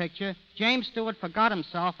Rogers in a picture, James Stewart forgot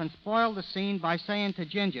himself and spoiled the scene by saying to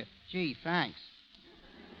Ginger, "Gee, thanks."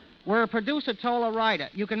 Where a producer told a writer,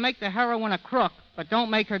 "You can make the heroine a crook, but don't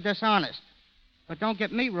make her dishonest." But don't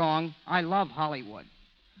get me wrong, I love Hollywood.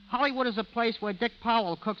 Hollywood is a place where Dick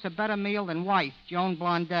Powell cooks a better meal than wife, Joan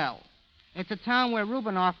Blondell. It's a town where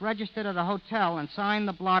Rubinoff registered at a hotel and signed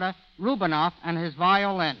the blotter, Rubinoff and his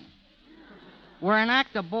violin. Where an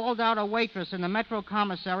actor bawled out a waitress in the Metro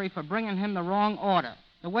Commissary for bringing him the wrong order.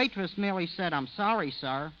 The waitress merely said, "I'm sorry,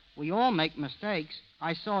 sir. We all make mistakes.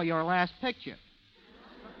 I saw your last picture."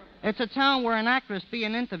 It's a town where an actress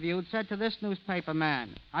being interviewed said to this newspaper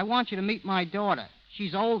man, "I want you to meet my daughter.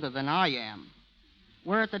 She's older than I am."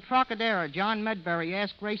 Where at the Trocadero, John Medbury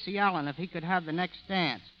asked Gracie Allen if he could have the next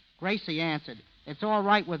dance. Gracie answered, "It's all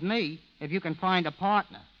right with me if you can find a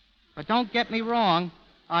partner." But don't get me wrong,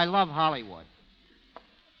 I love Hollywood.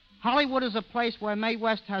 Hollywood is a place where Mae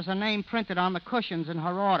West has her name printed on the cushions in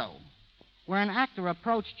her auto. Where an actor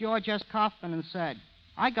approached George S. Kaufman and said,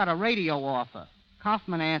 "I got a radio offer."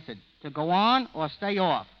 Kaufman answered, "To go on or stay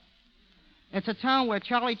off." It's a town where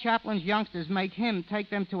Charlie Chaplin's youngsters make him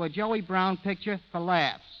take them to a Joey Brown picture for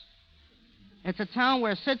laughs. It's a town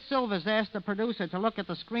where Sid Silvers asked the producer to look at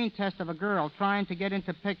the screen test of a girl trying to get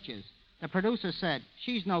into pictures. The producer said,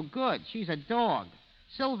 "She's no good. She's a dog."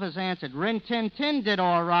 Silvers answered, "Rin Tin Tin did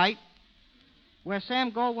all right." Where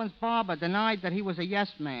Sam Goldwyn's barber denied that he was a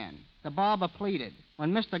yes man. The barber pleaded,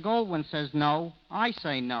 "When Mr. Goldwyn says no, I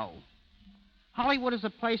say no." Hollywood is a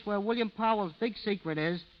place where William Powell's big secret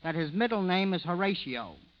is that his middle name is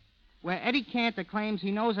Horatio. where Eddie Cantor claims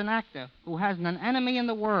he knows an actor who hasn't an enemy in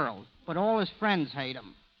the world, but all his friends hate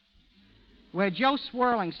him. Where Joe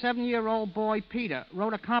Swirling, 7-year-old boy Peter,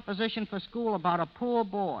 wrote a composition for school about a poor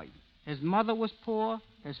boy. His mother was poor,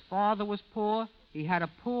 his father was poor, he had a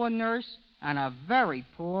poor nurse, and a very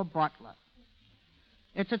poor butler.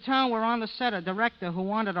 It's a town where on the set a director who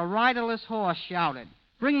wanted a riderless horse shouted,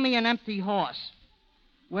 "Bring me an empty horse."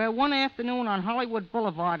 Where one afternoon on Hollywood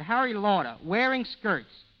Boulevard, Harry Lauder, wearing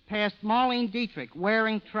skirts, passed Marlene Dietrich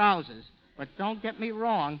wearing trousers. But don't get me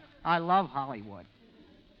wrong, I love Hollywood.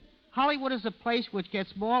 Hollywood is a place which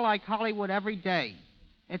gets more like Hollywood every day.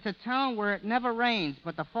 It's a town where it never rains,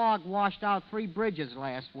 but the fog washed out 3 bridges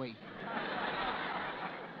last week.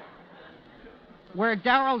 Where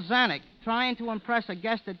Darryl Zanuck, trying to impress a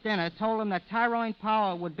guest at dinner, told him that Tyrone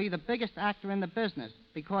Power would be the biggest actor in the business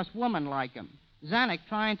because women like him. Zanuck,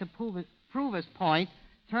 trying to prove his point,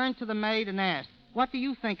 turned to the maid and asked, "What do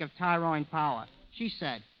you think of Tyrone Power?" She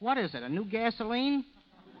said, "What is it, a new gasoline?"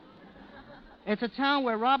 It's a town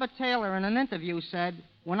where Robert Taylor in an interview said,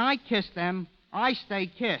 "When I kiss them, I stay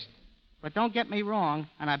kissed." But don't get me wrong,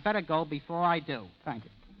 and I better go before I do. Thank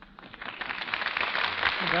you.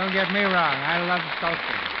 Don't get me wrong, I love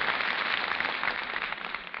sculpting.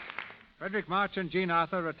 Frederick March and Jean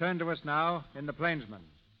Arthur return to us now in The Plainsman.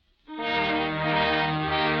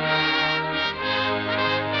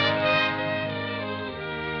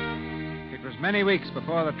 It was many weeks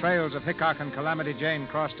before the trails of Hickok and Calamity Jane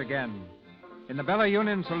crossed again. In the Bella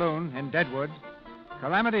Union Saloon in Deadwood,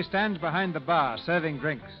 Calamity stands behind the bar serving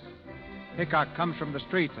drinks. Hickok comes from the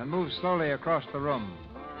street and moves slowly across the room.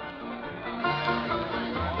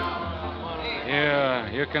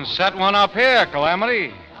 You can set one up here,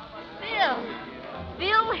 Calamity.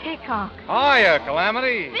 Bill Hickok. Hiya,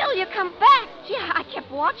 Calamity. Bill, you come back. Gee, I kept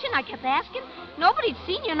watching, I kept asking. Nobody'd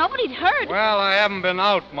seen you, nobody'd heard. Well, I haven't been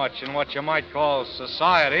out much in what you might call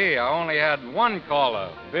society. I only had one caller,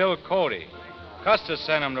 Bill Cody. Custer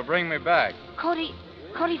sent him to bring me back. Cody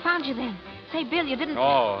found you then. Say, Bill, you didn't...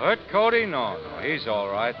 Oh, hurt Cody? No, he's all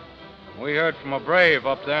right. We heard from a brave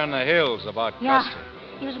up there in the hills about Custer.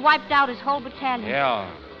 He was wiped out, his whole battalion. Yeah.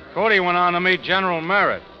 Cody went on to meet General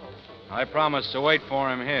Merritt. I promised to wait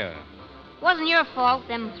for him here. Wasn't your fault,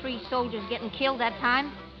 them 3 soldiers getting killed that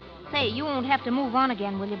time. Say, you won't have to move on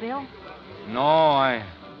again, will you, Bill? No, I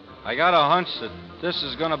got a hunch that this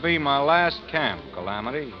is going to be my last camp,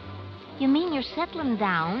 Calamity. You mean you're settling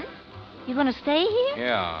down? You're going to stay here?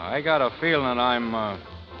 Yeah, I got a feeling I'm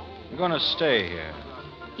going to stay here.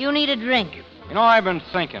 You need a drink. You know, I've been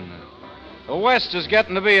thinking. The West is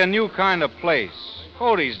getting to be a new kind of place.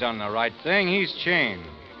 Cody's done the right thing. He's changed.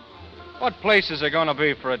 What place is it going to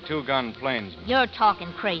be for a 2-gun plainsman? You're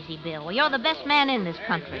talking crazy, Bill. You're the best man in this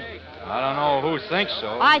country. I don't know who thinks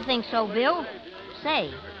so. I think so, Bill.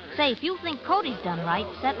 Say, if you think Cody's done right,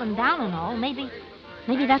 settling down and all, maybe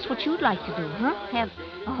that's what you'd like to do, huh? Have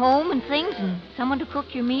a home and things and someone to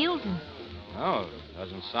cook your meals and... Oh,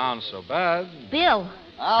 doesn't sound so bad. Bill.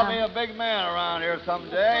 I'll be a big man around here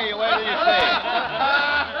someday. You wait till you see.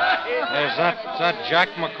 Is that Jack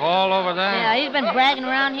McCall over there? Yeah, he's been bragging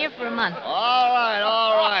around here for a month.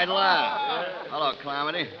 All right, laugh. Hello,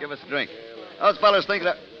 Calamity. Give us a drink. Those fellas think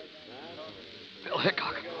that... Bill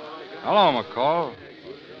Hickok. Hello, McCall.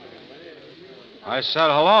 I said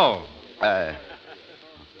hello. What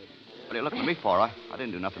are you looking at me for? I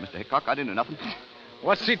didn't do nothing, Mr. Hickok. I didn't do nothing.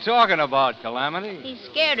 What's he talking about, Calamity? He's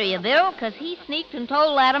scared of you, Bill, because he sneaked and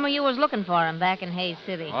told Latimer you was looking for him back in Hayes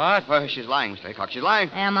City. What? Well, she's lying, Mr. Hickok. She's lying.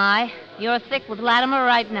 Am I? You're thick with Latimer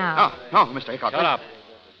right now. No, Mr. Hickok. Shut up.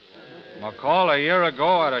 McCall, a year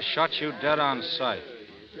ago, I'd have shot you dead on sight.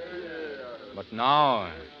 But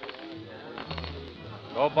now...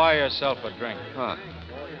 Go buy yourself a drink.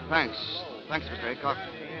 Thanks, Mr. Hickok.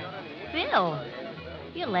 Bill,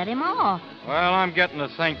 you let him off. Well, I'm getting to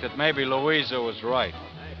think that maybe Louisa was right.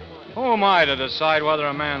 Who am I to decide whether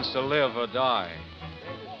a man's to live or die?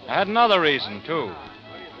 I had another reason, too.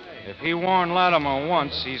 If he warned Latimer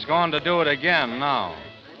once, he's going to do it again now.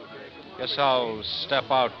 Guess I'll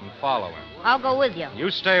step out and follow him. I'll go with you.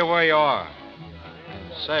 You stay where you are.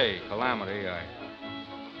 And say, Calamity,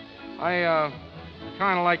 I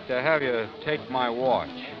kind of like to have you take my watch.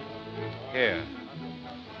 Here.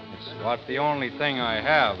 It's about the only thing I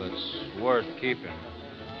have that's worth keeping.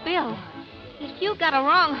 Bill, if you got a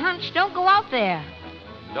wrong hunch, don't go out there.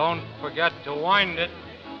 Don't forget to wind it.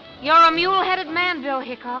 You're a mule-headed man, Bill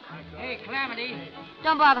Hickok. Hey, Calamity.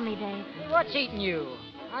 Don't bother me, Dave. What's eating you?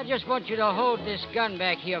 I just want you to hold this gun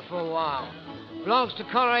back here for a while. Belongs to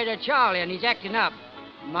Colorado Charlie, and he's acting up.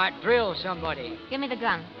 Might drill somebody. Give me the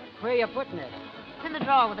gun. Where you putting it? It's in the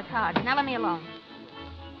drawer with the cards. Now let me alone.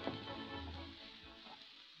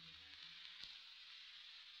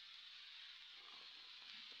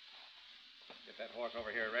 horse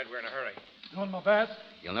over here, Red. We're in a hurry. Doing my best.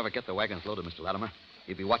 You'll never get the wagons loaded, Mr. Latimer.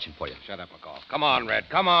 He'll be watching for you. Shut up, McCall. Come on, Red.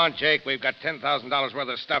 Come on, Jake. We've got $10,000 worth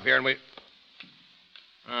of stuff here, and we...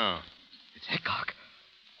 Oh. It's Hickok.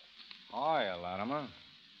 Hiya, Latimer.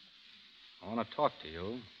 I want to talk to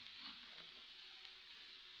you.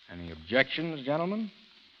 Any objections, gentlemen?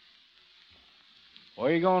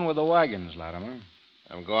 Where are you going with the wagons, Latimer?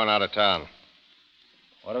 I'm going out of town.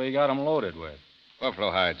 What have you got them loaded with?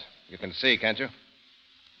 Buffalo hides. You can see, can't you?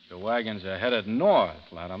 The wagons are headed north,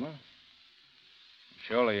 Latimer.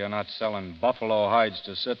 Surely you're not selling buffalo hides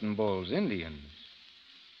to Sitting Bull's Indians.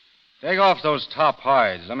 Take off those top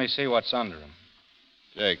hides. Let me see what's under them.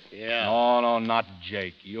 Jake. Yeah. No, not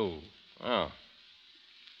Jake. You. Oh.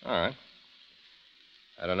 All right.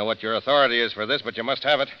 I don't know what your authority is for this, but you must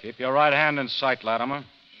have it. Keep your right hand in sight, Latimer.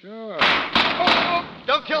 Sure.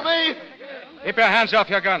 Don't kill me! Keep your hands off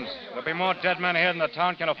your guns. There'll be more dead men here than the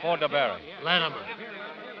town can afford to bury. Latimer.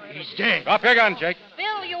 He's dead. Drop your gun, Jake.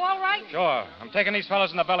 Bill, you all right? Sure. I'm taking these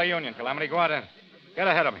fellas in the Bella Union, Calamity. Go out in. Get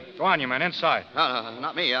ahead of me. Go on, you men, inside. No,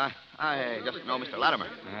 not me. I just know Mr. Latimer.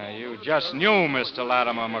 You just knew Mr.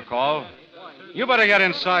 Latimer, McCall. You better get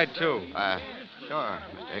inside, too. Sure,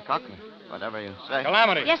 Mr. Hickok. Whatever you say.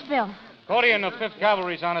 Calamity. Yes, Bill. Cody and the 5th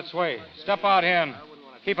Cavalry's on its way. Step out here and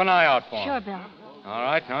keep an eye out for him. Sure, Bill. All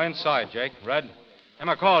right, now inside, Jake. Red. Hey,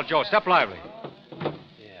 McCall, Joe, step lively.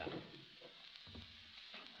 Yeah.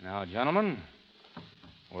 Now, gentlemen,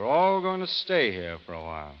 we're all going to stay here for a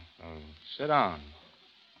while. So sit down.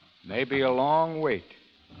 Maybe a long wait.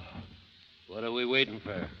 What are we waiting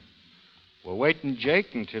for? We're waiting,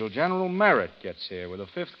 Jake, until General Merritt gets here with the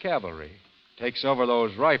 5th Cavalry. Takes over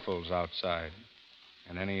those rifles outside.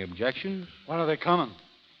 And any objections? When are they coming?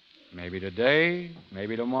 Maybe today,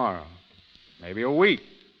 maybe tomorrow, maybe a week.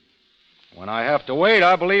 When I have to wait,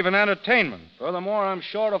 I believe in entertainment. Furthermore, I'm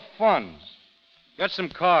short of funds. Get some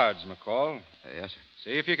cards, McCall. Yes, sir.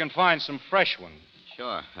 See if you can find some fresh ones.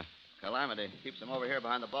 Sure. Calamity keeps them over here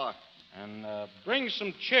behind the bar. And bring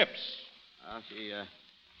some chips. She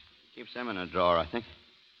keeps them in a drawer, I think.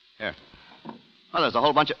 Here. Oh, there's a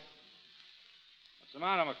whole bunch of... What's the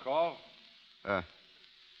matter, McCall?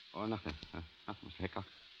 Nothing. Nothing, Mr. Hickok.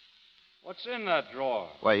 What's in that drawer?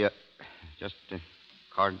 Why, just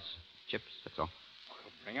cards, chips, that's all.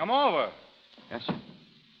 Bring them over. Yes, sir.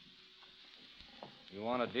 You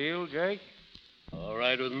want a deal, Jake? All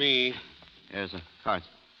right with me. Here's the cards.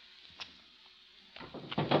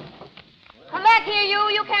 Come back here, you.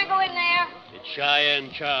 You can't go in there. It's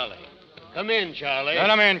Cheyenne Charlie. Come in, Charlie. Let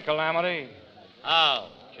him in, Calamity. How,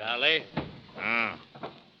 Charlie?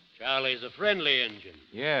 Charlie's a friendly Injun.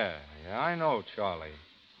 Yeah, I know, Charlie.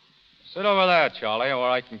 Sit over there, Charlie, or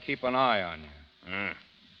I can keep an eye on you.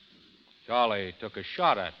 Charlie took a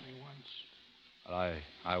shot at me once, but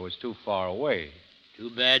I was too far away.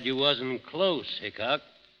 Too bad you wasn't close, Hickok.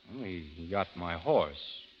 Well, he got my horse.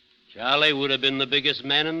 Charlie would have been the biggest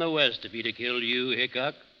man in the West if he'd have killed you,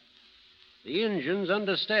 Hickok. The Injuns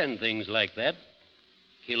understand things like that.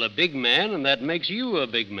 Kill a big man, and that makes you a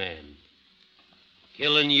big man.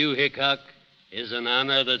 Killing you, Hickok, is an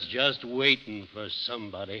honor that's just waiting for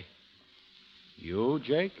somebody. You,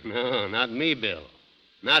 Jake? No, not me, Bill.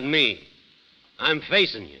 Not me. I'm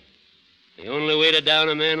facing you. The only way to down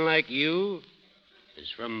a man like you is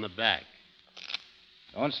from the back.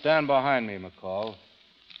 Don't stand behind me, McCall.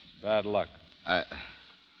 It's bad luck.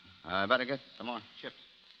 I better get some more chips.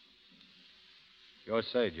 Your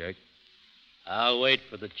say, Jake. I'll wait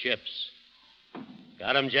for the chips.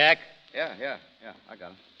 Got 'em, Jack? Yeah, I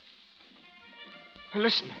got 'em.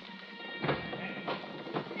 Listen.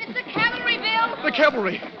 It's the cavalry, Bill. The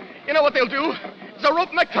cavalry. You know what they'll do? It's a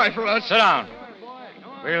rope necktie for us. Sit down.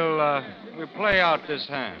 We'll play out this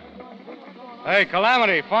hand. Hey,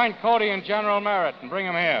 Calamity, find Cody and General Merritt and bring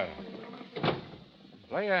them here.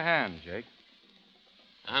 Play your hand, Jake.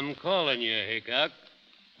 I'm calling you, Hickok.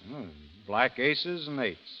 Black aces and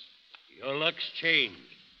eights. Your luck's changed.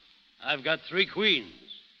 I've got 3 queens.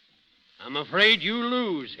 I'm afraid you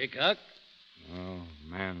lose, Hickok. Oh,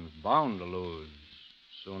 man's bound to lose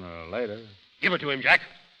sooner or later. Give it to him, Jack.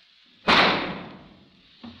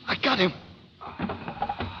 I got him.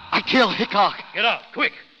 I killed Hickok. Get out,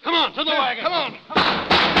 quick. Come on, to the wagon. Come on.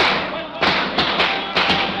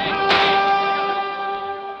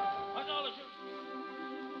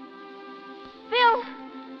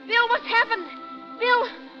 Bill, what's happened? Bill,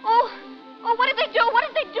 what did they do? What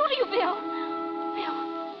did they do to you, Bill?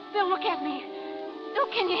 Bill, look at me. Bill,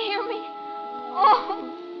 can you hear me?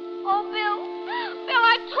 Bill,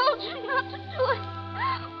 I told you not to do it.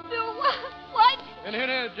 Bill, what? In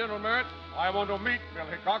here, General Merritt. I want to meet Bill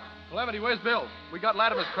Hickok. Calamity, where's Bill? We got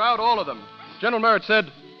Latimer's crowd, all of them. General Merritt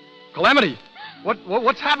said, Calamity,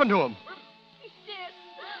 what's happened to him? He's dead.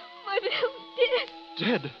 My Bill's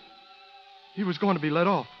dead. Dead. He was going to be let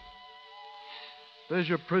off. There's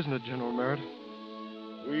your prisoner, General Merritt.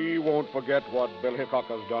 We won't forget what Bill Hickok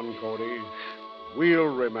has done, Cody.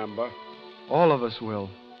 We'll remember. All of us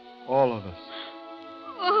will. All of us.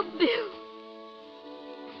 Oh, Bill.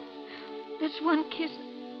 That's one kiss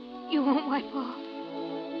you won't wipe off.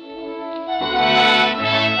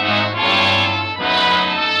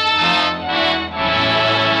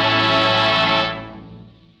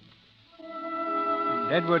 In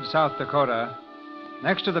Deadwood, South Dakota,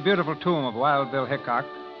 next to the beautiful tomb of Wild Bill Hickok,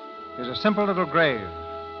 is a simple little grave.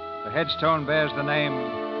 The headstone bears the name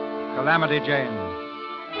Calamity Jane.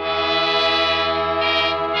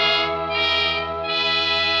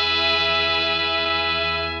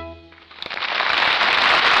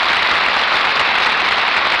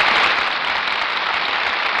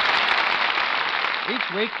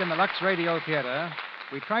 Each week in the Lux Radio Theater,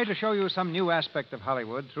 we try to show you some new aspect of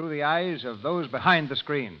Hollywood through the eyes of those behind the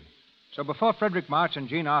screen. So before Frederick March and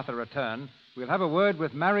Jean Arthur return, we'll have a word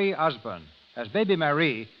with Marie Osborne. As baby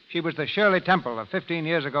Marie, she was the Shirley Temple of 15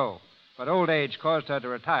 years ago, but old age caused her to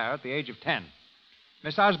retire at the age of 10.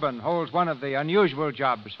 Miss Osborne holds one of the unusual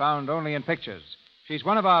jobs found only in pictures. She's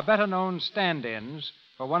one of our better-known stand-ins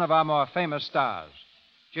for one of our more famous stars,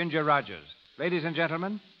 Ginger Rogers. Ladies and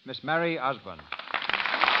gentlemen, Miss Marie Osborne.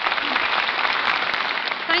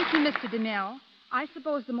 Thank you, Mr. DeMille. I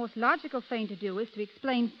suppose the most logical thing to do is to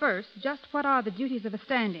explain first just what are the duties of a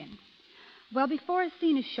stand-in. Well, before a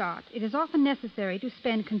scene is shot, it is often necessary to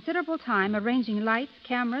spend considerable time arranging lights,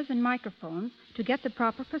 cameras, and microphones to get the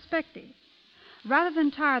proper perspective. Rather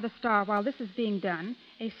than tire the star while this is being done,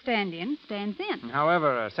 a stand-in stands in.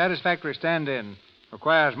 However, a satisfactory stand-in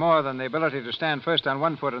requires more than the ability to stand first on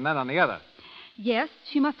one foot and then on the other. Yes,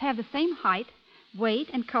 she must have the same height, weight,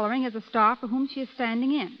 and coloring as the star for whom she is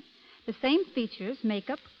standing in. The same features,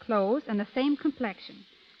 makeup, clothes, and the same complexion.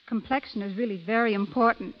 Complexion is really very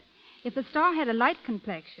important. If the star had a light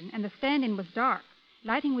complexion and the stand-in was dark,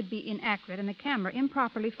 lighting would be inaccurate and the camera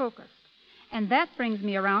improperly focused. And that brings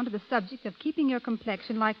me around to the subject of keeping your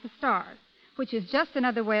complexion like the stars, which is just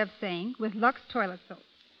another way of saying with Lux toilet soap.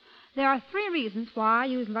 There are 3 reasons why I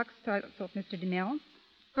use Lux toilet soap, Mr. DeMille.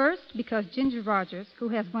 First, because Ginger Rogers, who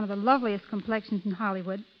has one of the loveliest complexions in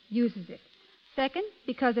Hollywood, uses it. Second,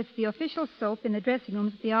 because it's the official soap in the dressing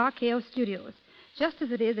rooms at the RKO studios, just as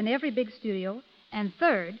it is in every big studio. And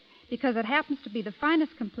third, because it happens to be the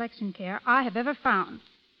finest complexion care I have ever found.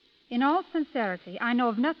 In all sincerity, I know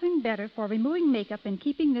of nothing better for removing makeup and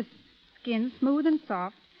keeping this skin smooth and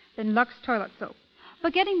soft than Lux toilet soap.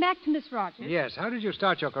 But getting back to Miss Rogers... Yes, how did you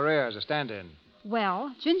start your career as a stand-in?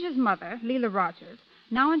 Well, Ginger's mother, Leela Rogers,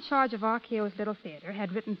 now in charge of RKO's Little Theater,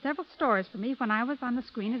 had written several stories for me when I was on the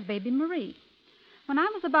screen as Baby Marie. When I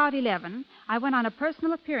was about 11, I went on a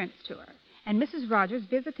personal appearance tour, and Mrs. Rogers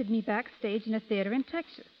visited me backstage in a theater in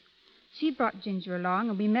Texas. She brought Ginger along,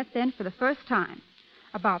 and we met then for the first time.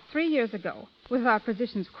 About 3 years ago, with our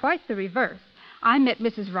positions quite the reverse, I met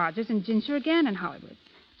Mrs. Rogers and Ginger again in Hollywood.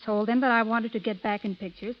 Told them that I wanted to get back in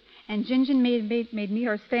pictures, and Ginger made me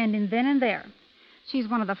her stand-in then and there. She's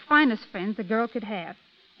one of the finest friends a girl could have.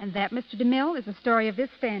 And that, Mr. DeMille, is the story of this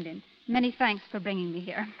stand-in. Many thanks for bringing me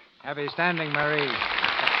here. Happy standing, Marie.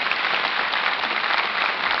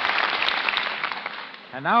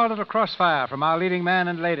 And now a little crossfire from our leading man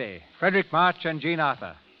and lady, Frederick March and Jean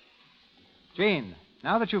Arthur. Jean,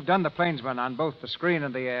 now that you've done the Plainsman on both the screen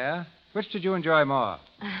and the air, which did you enjoy more?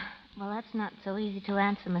 Well, that's not so easy to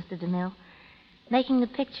answer, Mr. DeMille. Making the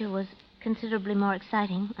picture was considerably more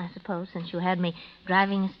exciting, I suppose, since you had me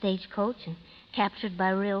driving a stagecoach and captured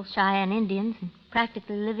by real Cheyenne Indians and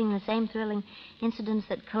practically living the same thrilling incidents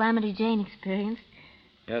that Calamity Jane experienced.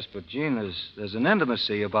 Yes, but, Jean, there's an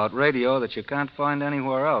intimacy about radio that you can't find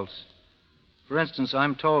anywhere else. For instance,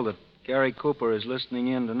 I'm told that Gary Cooper is listening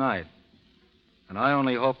in tonight. And I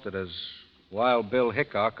only hope that as Wild Bill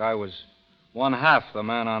Hickok, I was one half the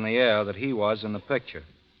man on the air that he was in the picture.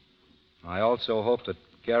 I also hope that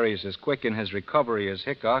Gary's as quick in his recovery as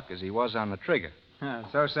Hickok as he was on the trigger.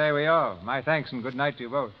 So say we all. My thanks and good night to you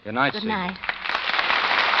both. Good night, Good Steve. night.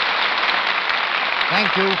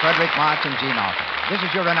 Thank you, Frederick March and Jean Arthur. This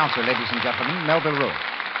is your announcer, ladies and gentlemen, Melville Ruth.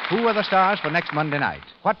 Who are the stars for next Monday night?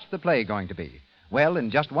 What's the play going to be? Well,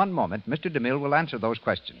 in just one moment, Mr. DeMille will answer those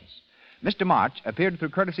questions. Mr. March appeared through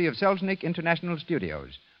courtesy of Selznick International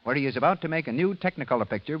Studios, where he is about to make a new Technicolor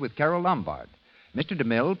picture with Carol Lombard. Mr.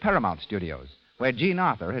 DeMille, Paramount Studios, where Jean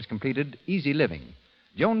Arthur has completed Easy Living.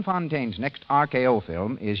 Joan Fontaine's next RKO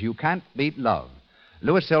film is You Can't Beat Love.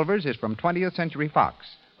 Louis Silvers is from 20th Century Fox,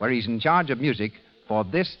 where he's in charge of music for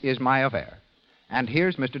This Is My Affair. And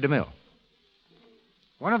here's Mr. DeMille.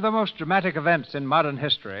 One of the most dramatic events in modern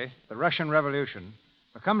history, the Russian Revolution,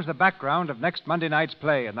 becomes the background of next Monday night's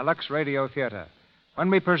play in the Lux Radio Theater, when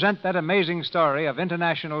we present that amazing story of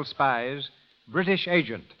international spies, British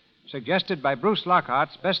Agent, suggested by Bruce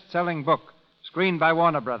Lockhart's best-selling book, screened by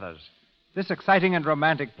Warner Brothers. This exciting and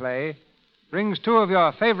romantic play brings two of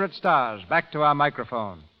your favorite stars back to our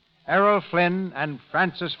microphone, Errol Flynn and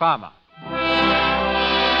Frances Farmer.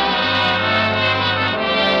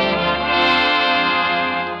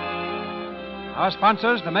 Our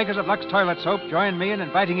sponsors, the makers of Lux Toilet Soap, join me in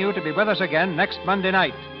inviting you to be with us again next Monday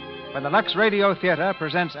night when the Lux Radio Theater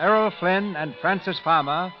presents Errol Flynn and Frances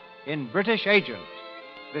Farmer in British Agent.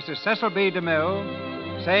 This is Cecil B.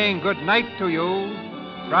 DeMille saying good night to you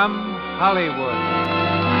from Hollywood.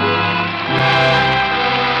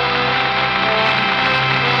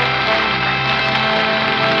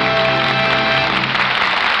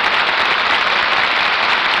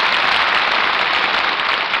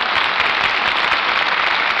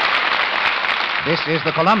 This is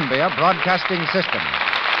the Columbia Broadcasting System.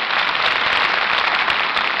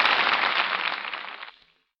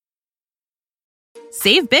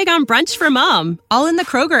 Save big on brunch for Mom, all in the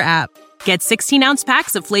Kroger app. Get 16-ounce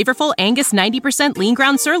packs of flavorful Angus 90% lean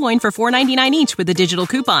ground sirloin for $4.99 each with a digital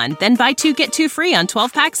coupon. Then buy 2, get 2 free on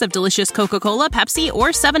 12 packs of delicious Coca-Cola, Pepsi, or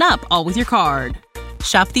 7-Up, all with your card.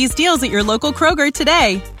 Shop these deals at your local Kroger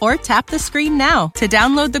today, or tap the screen now to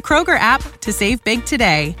download the Kroger app to save big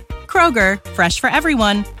today. Kroger, fresh for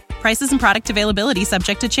everyone. Prices and product availability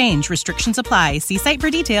subject to change. Restrictions apply. See site for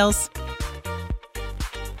details.